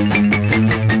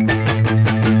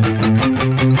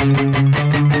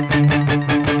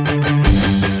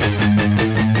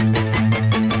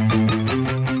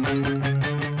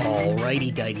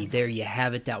 Alrighty, dighty. There you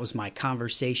have it. That was my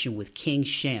conversation with King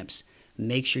Shampz.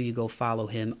 Make sure you go follow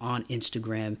him on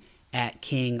Instagram at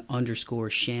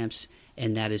king_Shampz,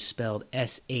 and that is spelled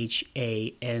SHAMPZ.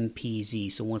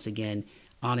 So once again,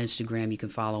 on Instagram, you can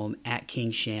follow him at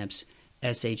King Shampz,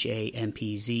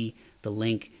 SHAMPZ. The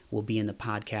link will be in the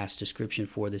podcast description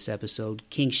for this episode.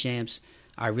 King Shampz,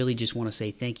 I really just want to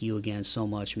say thank you again so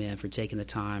much, man, for taking the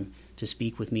time to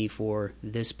speak with me for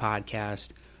this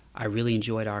podcast. I really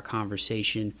enjoyed our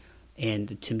conversation,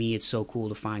 and to me, it's so cool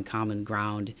to find common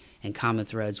ground and common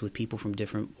threads with people from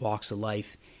different walks of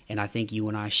life. And I think you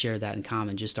and I share that in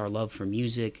common, just our love for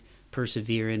music,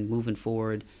 persevering, moving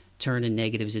forward, turning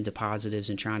negatives into positives,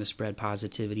 and trying to spread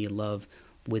positivity and love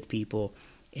with people,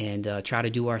 and try to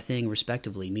do our thing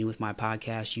respectively. Me with my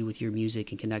podcast, you with your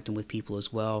music, and connecting with people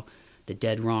as well. The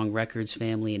Dead Wrong Records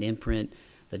family and imprint,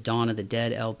 the Dawn of the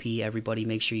Dead LP. Everybody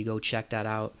make sure you go check that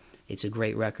out. It's a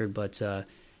great record, but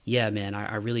yeah, man,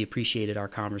 I really appreciated our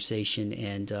conversation,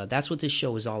 and that's what this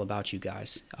show is all about, you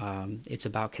guys. It's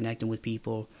about connecting with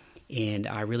people, and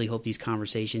I really hope these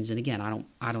conversations, and again,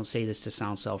 I don't say this to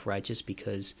sound self-righteous,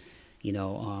 because, you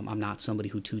know, I'm not somebody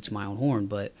who toots my own horn,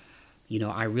 but, you know,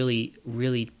 I really,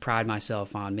 really pride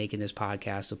myself on making this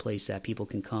podcast a place that people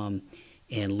can come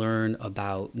and learn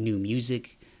about new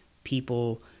music,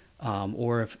 people,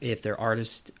 or if they're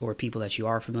artists or people that you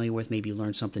are familiar with, maybe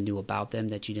learn something new about them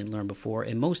that you didn't learn before.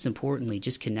 And most importantly,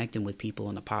 just connecting with people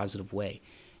in a positive way.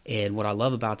 And what I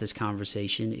love about this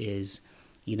conversation is,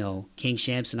 you know, King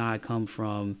Shampz and I come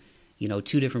from, you know,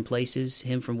 two different places.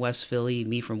 Him from West Philly,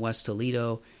 me from West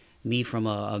Toledo, me from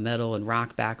a metal and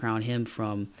rock background, him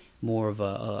from more of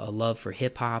a love for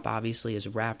hip hop, obviously, as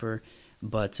a rapper.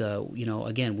 But, you know,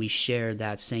 again, we share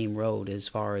that same road as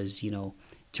far as, you know,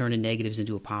 turning negatives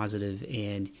into a positive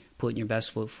and putting your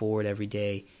best foot forward every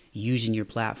day, using your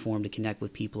platform to connect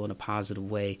with people in a positive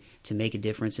way, to make a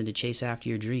difference and to chase after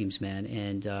your dreams, man.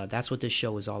 And that's what this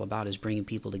show is all about, is bringing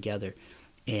people together.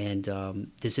 And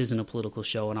this isn't a political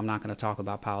show, and I'm not going to talk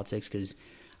about politics because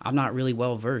I'm not really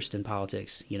well versed in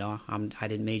politics. You know, I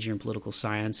didn't major in political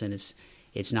science, and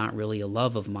it's not really a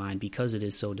love of mine because it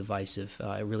is so divisive.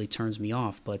 It really turns me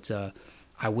off. But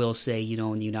I will say, you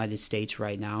know, in the United States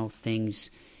right now, things,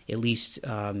 at least,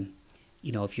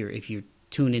 you know, if you're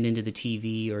tuning into the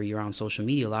TV or you're on social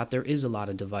media a lot, there is a lot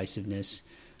of divisiveness.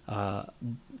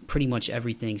 Pretty much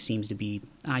everything seems to be,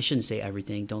 I shouldn't say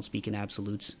everything, don't speak in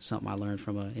absolutes, something I learned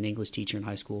from an English teacher in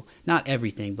high school. Not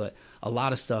everything, but a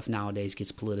lot of stuff nowadays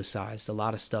gets politicized. A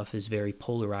lot of stuff is very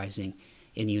polarizing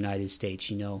in the United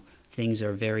States. You know, things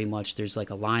are very much, there's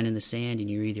like a line in the sand, and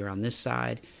you're either on this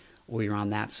side or you're on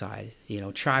that side, you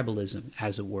know, tribalism,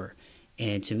 as it were.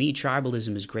 And to me,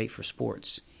 tribalism is great for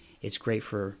sports. It's great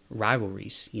for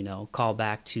rivalries, you know. Call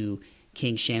back to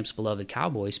King Shamp's beloved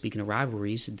Cowboys. Speaking of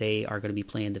rivalries, they are going to be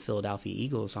playing the Philadelphia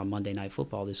Eagles on Monday Night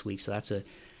Football this week. So it's a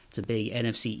big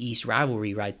NFC East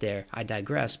rivalry right there. I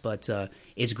digress, but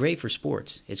it's great for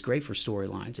sports. It's great for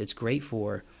storylines. It's great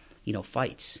for, you know,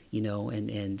 fights, you know,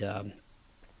 and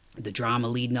the drama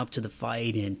leading up to the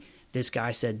fight, and this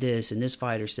guy said this and this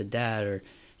fighter said that, or,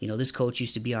 you know, this coach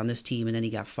used to be on this team and then he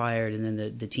got fired, and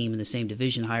then the team in the same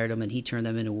division hired him and he turned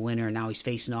them into a winner, and now he's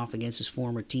facing off against his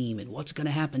former team, and what's going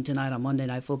to happen tonight on Monday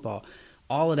Night Football.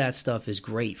 All of that stuff is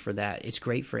great for that. It's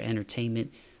great for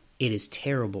entertainment. It is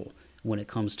terrible when it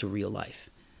comes to real life.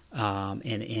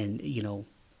 And you know,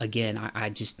 again, I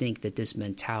just think that this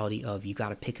mentality of you got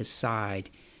to pick a side,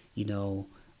 you know,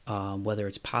 whether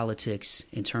it's politics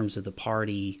in terms of the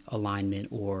party alignment,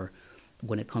 or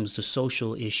when it comes to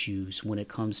social issues, when it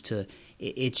comes to,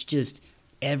 it's just,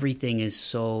 everything is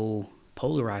so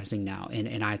polarizing now.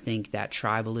 And I think that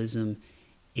tribalism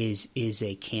is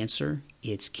a cancer.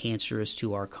 It's cancerous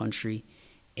to our country.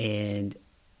 And,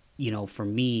 you know, for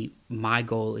me, my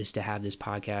goal is to have this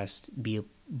podcast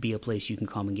be a place you can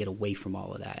come and get away from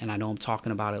all of that. And I know I'm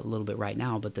talking about it a little bit right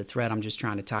now, but the thread I'm just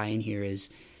trying to tie in here is,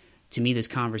 to me, this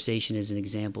conversation is an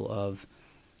example of,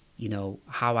 you know,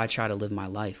 how I try to live my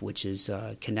life, which is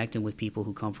connecting with people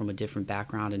who come from a different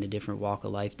background and a different walk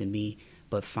of life than me,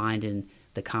 but finding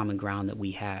the common ground that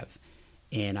we have.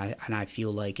 And I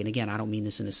feel like, and again, I don't mean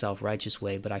this in a self-righteous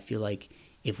way, but I feel like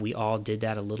if we all did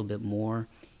that a little bit more,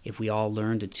 if we all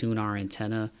learned to tune our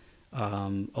antenna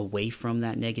away from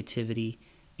that negativity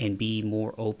and be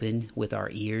more open with our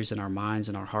ears and our minds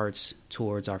and our hearts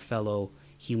towards our fellow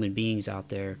human beings out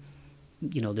there,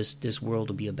 this world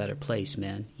will be a better place,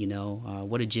 man.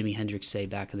 What did Jimi Hendrix say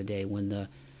back in the day? When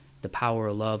the power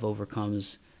of love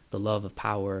overcomes the love of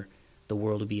power, the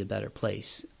world will be a better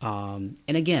place. And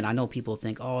again, I know people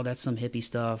think, oh, that's some hippie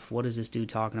stuff. What is this dude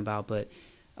talking about? But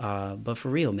for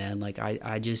real, man, like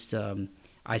I just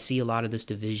I see a lot of this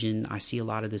division. I see a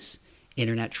lot of this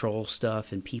internet troll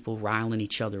stuff and people riling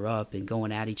each other up and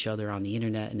going at each other on the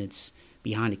internet, and it's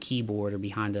behind a keyboard or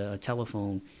behind a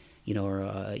telephone, or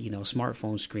a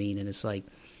smartphone screen. And it's like,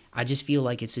 I just feel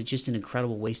like it's just an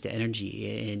incredible waste of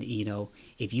energy. And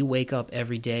if you wake up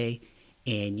every day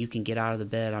and you can get out of the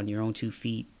bed on your own 2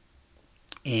 feet,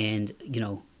 and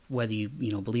whether you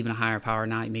believe in a higher power or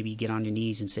not, maybe you get on your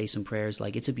knees and say some prayers,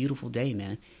 like, it's a beautiful day,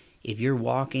 man. If you're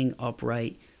walking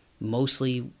upright,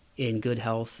 mostly in good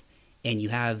health, and you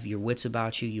have your wits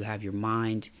about you, you have your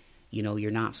mind,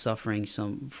 you're not suffering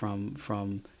from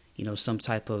some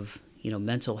type of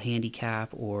mental handicap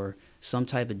or some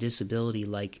type of disability,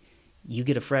 like, you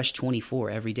get a fresh 24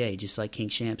 every day, just like King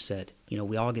Shampz said.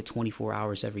 We all get 24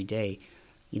 hours every day.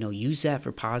 Use that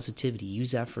for positivity,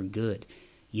 use that for good.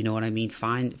 You know what I mean?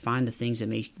 Find the things that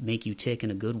make you tick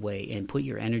in a good way and put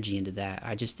your energy into that.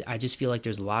 I just feel like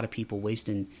there's a lot of people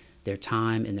wasting their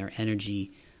time and their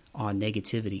energy on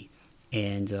negativity.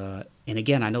 And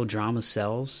again, I know drama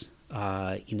sells.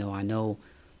 I know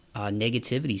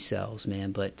negativity sells,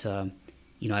 man. But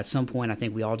at some point, I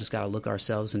think we all just got to look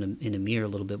ourselves in a mirror a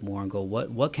little bit more and go,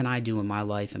 what can I do in my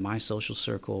life, in my social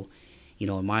circle,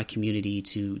 in my community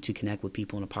to connect with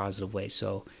people in a positive way.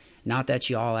 So, not that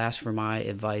you all ask for my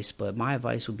advice, but my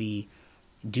advice would be,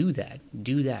 do that.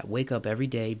 Wake up every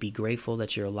day. Be grateful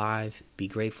that you're alive. Be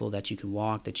grateful that you can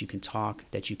walk, that you can talk,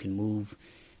 that you can move,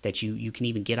 that you can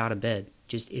even get out of bed.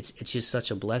 It's just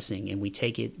such a blessing, and we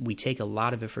take a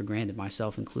lot of it for granted,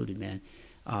 myself included, man.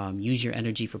 Use your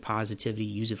energy for positivity.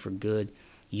 Use it for good.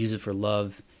 Use it for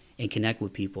love, and connect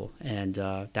with people. And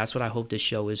that's what I hope this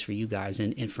show is for you guys.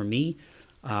 And for me,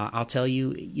 I'll tell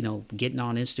you, getting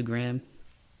on Instagram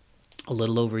a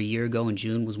little over a year ago in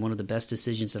June was one of the best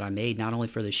decisions that I made, not only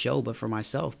for the show, but for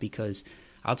myself, because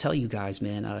I'll tell you guys,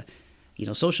 man,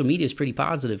 social media is pretty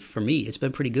positive for me. It's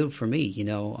been pretty good for me,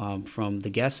 from the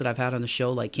guests that I've had on the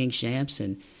show, like King Shampz,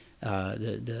 and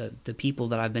the people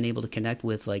that I've been able to connect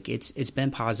with, like it's been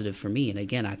positive for me. And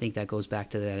again, I think that goes back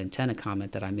to that antenna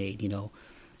comment that I made.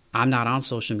 I'm not on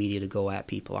social media to go at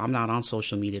people. I'm not on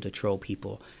social media to troll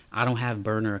people. I don't have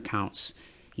burner accounts,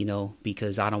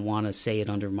 because I don't want to say it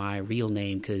under my real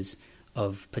name because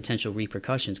of potential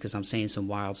repercussions, because I'm saying some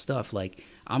wild stuff. Like,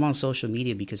 I'm on social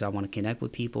media because I want to connect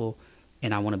with people,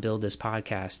 and I want to build this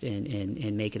podcast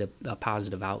and make it a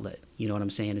positive outlet. You know what I'm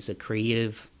saying? It's a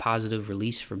creative, positive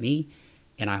release for me,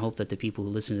 and I hope that the people who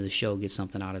listen to the show get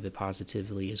something out of it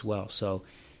positively as well. So,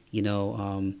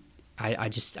 I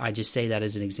just say that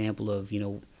as an example of,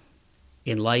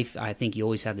 in life, I think you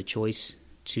always have the choice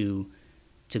to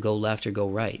go left or go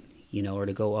right, or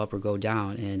to go up or go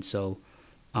down. And so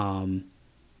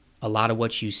a lot of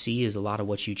what you see is a lot of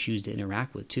what you choose to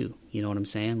interact with too. You know what I'm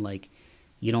saying? Like,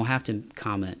 you don't have to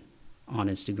comment on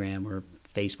Instagram or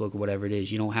Facebook or whatever it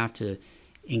is. You don't have to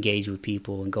engage with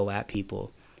people and go at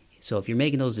people. So if you're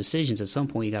making those decisions, at some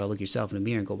point you got to look yourself in the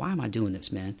mirror and go, why am I doing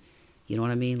this, man? You know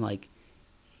what I mean? Like,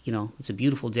 it's a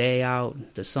beautiful day out.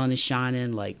 The sun is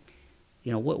shining. Like,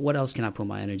 what else can I put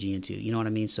my energy into? You know what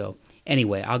I mean? So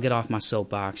anyway, I'll get off my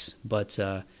soapbox, but,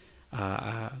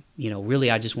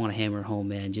 really I just want to hammer it home,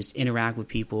 man. Just interact with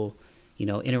people,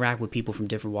 interact with people from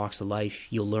different walks of life.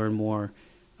 You'll learn more.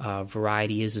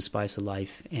 Variety is the spice of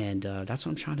life. And that's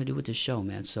what I'm trying to do with this show,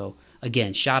 man. So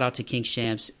again, shout out to King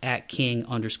Shampz at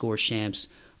King_Shampz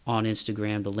on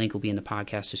Instagram. The link will be in the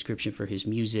podcast description for his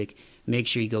music. Make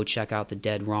sure you go check out the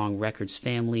Dead Wrong Records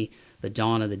family, the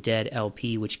Dawn of the Dead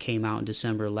LP, which came out in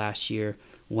December last year.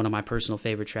 One of my personal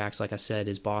favorite tracks, like I said,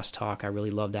 is Boss Talk. I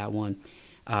really love that one.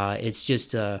 It's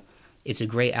just it's a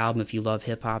great album if you love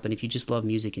hip-hop and if you just love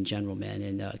music in general, man.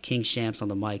 And King Shampz on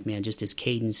the mic, man, just his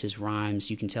cadence, his rhymes,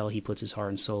 you can tell he puts his heart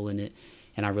and soul in it,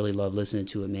 and I really love listening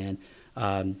to it, man.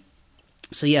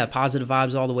 So yeah, positive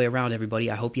vibes all the way around,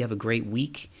 everybody. I hope you have a great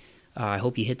week. I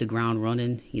hope you hit the ground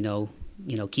running.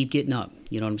 Keep getting up.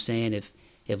 You know what I'm saying?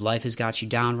 If life has got you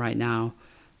down right now,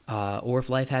 or if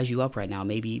life has you up right now,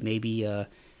 maybe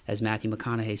as Matthew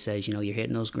McConaughey says, you're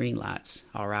hitting those green lights.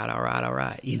 All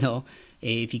right.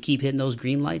 If you keep hitting those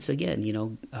green lights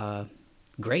again,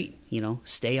 great.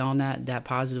 Stay on that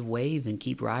positive wave and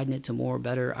keep riding it to more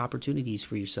better opportunities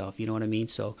for yourself. You know what I mean?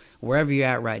 So wherever you're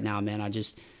at right now, man, I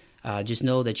just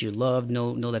know that you're loved,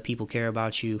 know that people care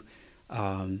about you,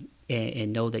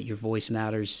 and know that your voice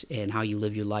matters and how you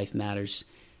live your life matters.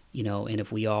 And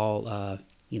if we all,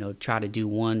 try to do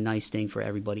one nice thing for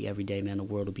everybody every day, man, the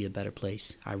world will be a better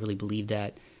place. I really believe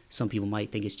that. Some people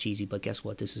might think it's cheesy, but guess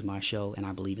what? This is my show, and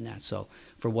I believe in that. So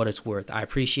for what it's worth, I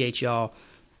appreciate y'all.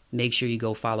 Make sure you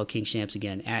go follow King Shampz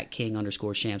again, at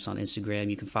King_Shampz on Instagram.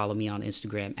 You can follow me on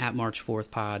Instagram, at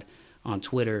March4thPod, on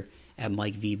Twitter, at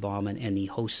Mike V. Bauman, and the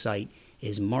host site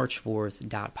is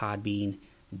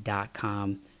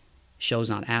march4th.podbean.com.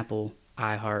 Shows on Apple,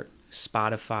 iHeart,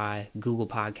 Spotify, Google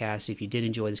Podcasts. If you did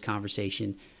enjoy this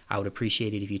conversation, I would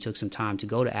appreciate it if you took some time to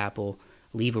go to Apple,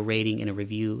 leave a rating and a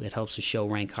review. It helps the show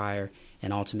rank higher,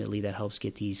 and ultimately that helps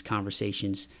get these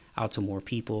conversations out to more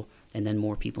people, and then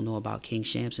more people know about King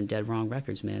Shampz and Dead Wrong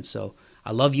Records, man. So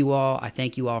I love you all. I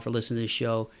thank you all for listening to the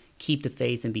show. Keep the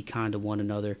faith and be kind to one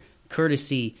another.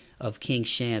 Courtesy of King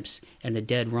Shampz and the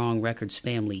Dead Wrong Records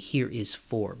family, here is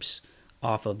Forbes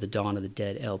off of the Dawn of the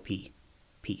Dead LP.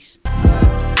 Peace.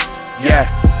 Yeah,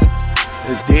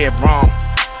 it's dead wrong.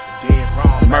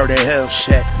 Murder Hill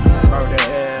shit.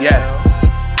 Yeah,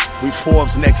 we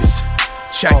Forbes niggas.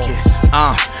 Check it.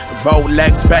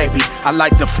 Rolex, baby. I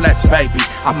like the flex, baby.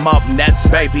 I'm up next,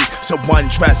 baby. So one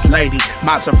dress lady.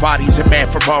 Maseratis and man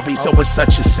Ferrari, so it's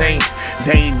such a scene.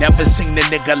 They ain't never seen a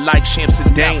nigga like Shampz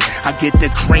and Dane. I get the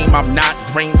cream, I'm not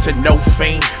green to no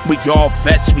fame. We all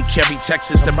vets, we carry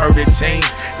Texas the murder team.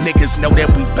 Niggas know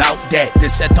that we bout that.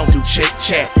 This set don't do chit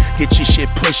chat. Get your shit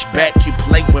pushed back, you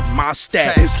play with my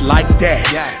stat. It's like that.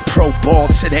 Pro ball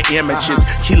to the images.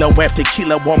 Kilo after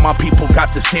kilo, all my people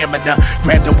got the stamina.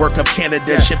 Grab the work up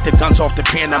Canada, ship the guns off to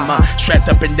Panama. Strapped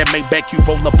up in the Maybach, you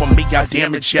roll up on me, I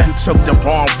damage ya. You took the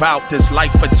wrong route, this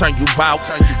life will turn you out.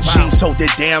 G's hold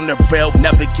it down, the rail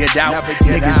never get out.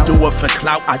 Niggas do it for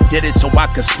clout, I did it so I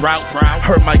could sprout.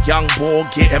 Heard my young boy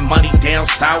getting money down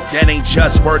south. That ain't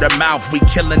just word of mouth, we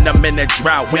killing them in the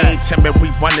drought. We ain't timid, we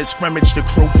run the scrimmage, the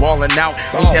crew balling out.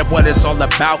 Ain't that what it's all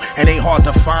about? It ain't hard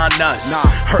to find us.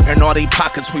 Hurting all they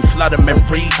pockets, we flood them and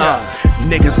re-up.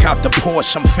 Niggas cop the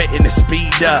Porsche, I'm fitting the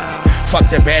speed up.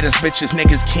 Fuck the baddest bitches,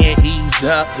 niggas can't ease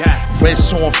up.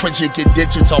 Wrist on frigid, get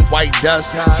digits off white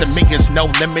dust. To me, it's no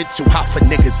limit, too hot for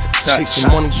niggas to touch. Chasing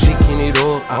money, taking it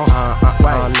all.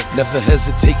 Never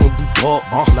hesitate when we ball.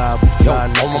 Yo,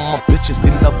 all of my bitches,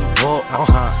 they love me ball.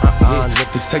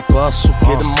 This type of hustle,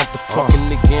 get a motherfucking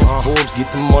nigga in Forbes. Get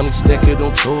the money, stack it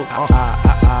on tour.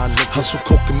 Hustle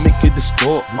coke and make it a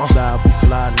store. All of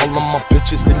my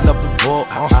bitches, they love me ball.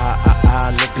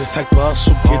 This type of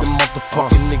hustle, get a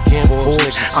motherfucking nigga in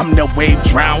Forbes. I'm the wave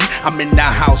drown, I'm in the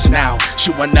house now.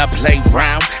 She wanna play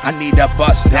round, I need a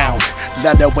bust down.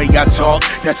 Love the way I talk,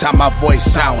 that's how my voice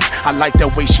sound. I like the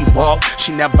way she walk,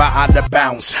 she never out of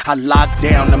bounds. I lock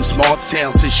down them small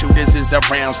towns, the shooters is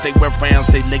around. Stay with rounds,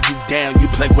 they lay you down, you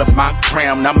play with my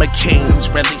crown. I'm a king who's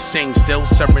really sing, still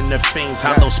serving the fiends.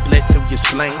 Hollow split through your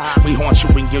spleen, we haunt you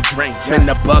in your dreams. And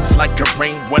the bugs like a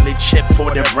ring, when they chip for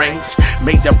the rings.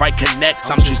 Made the right connects,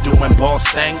 I'm just doing boss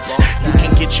things. You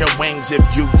can get your wings if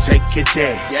you take it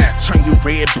there. Turn you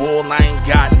red bull, I ain't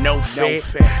got no fear.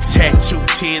 Tattoo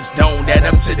tears don't add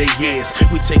up to the years.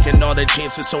 We taking all the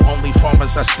chances, so only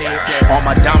farmers are stare. All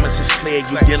my diamonds is clear,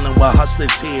 you dealing with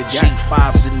hustlers here.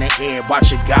 G5s in the air, watch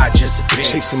your God just appear.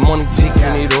 Chasing money,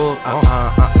 taking it all.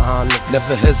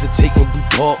 Never hesitate when we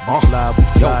ball.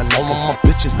 Yo, all of my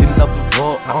bitches, they love me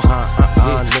ball.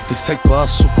 This type of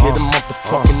hustle, get a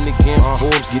motherfucking nigga in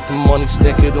Forbes. Get the money,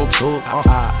 stack it on tour.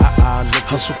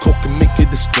 Hustle coke and make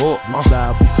it a store. All of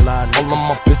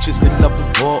my bitches, they love me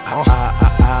ball.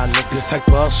 This type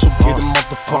of hustle, get a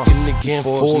motherfucking nigga in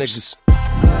Forbes.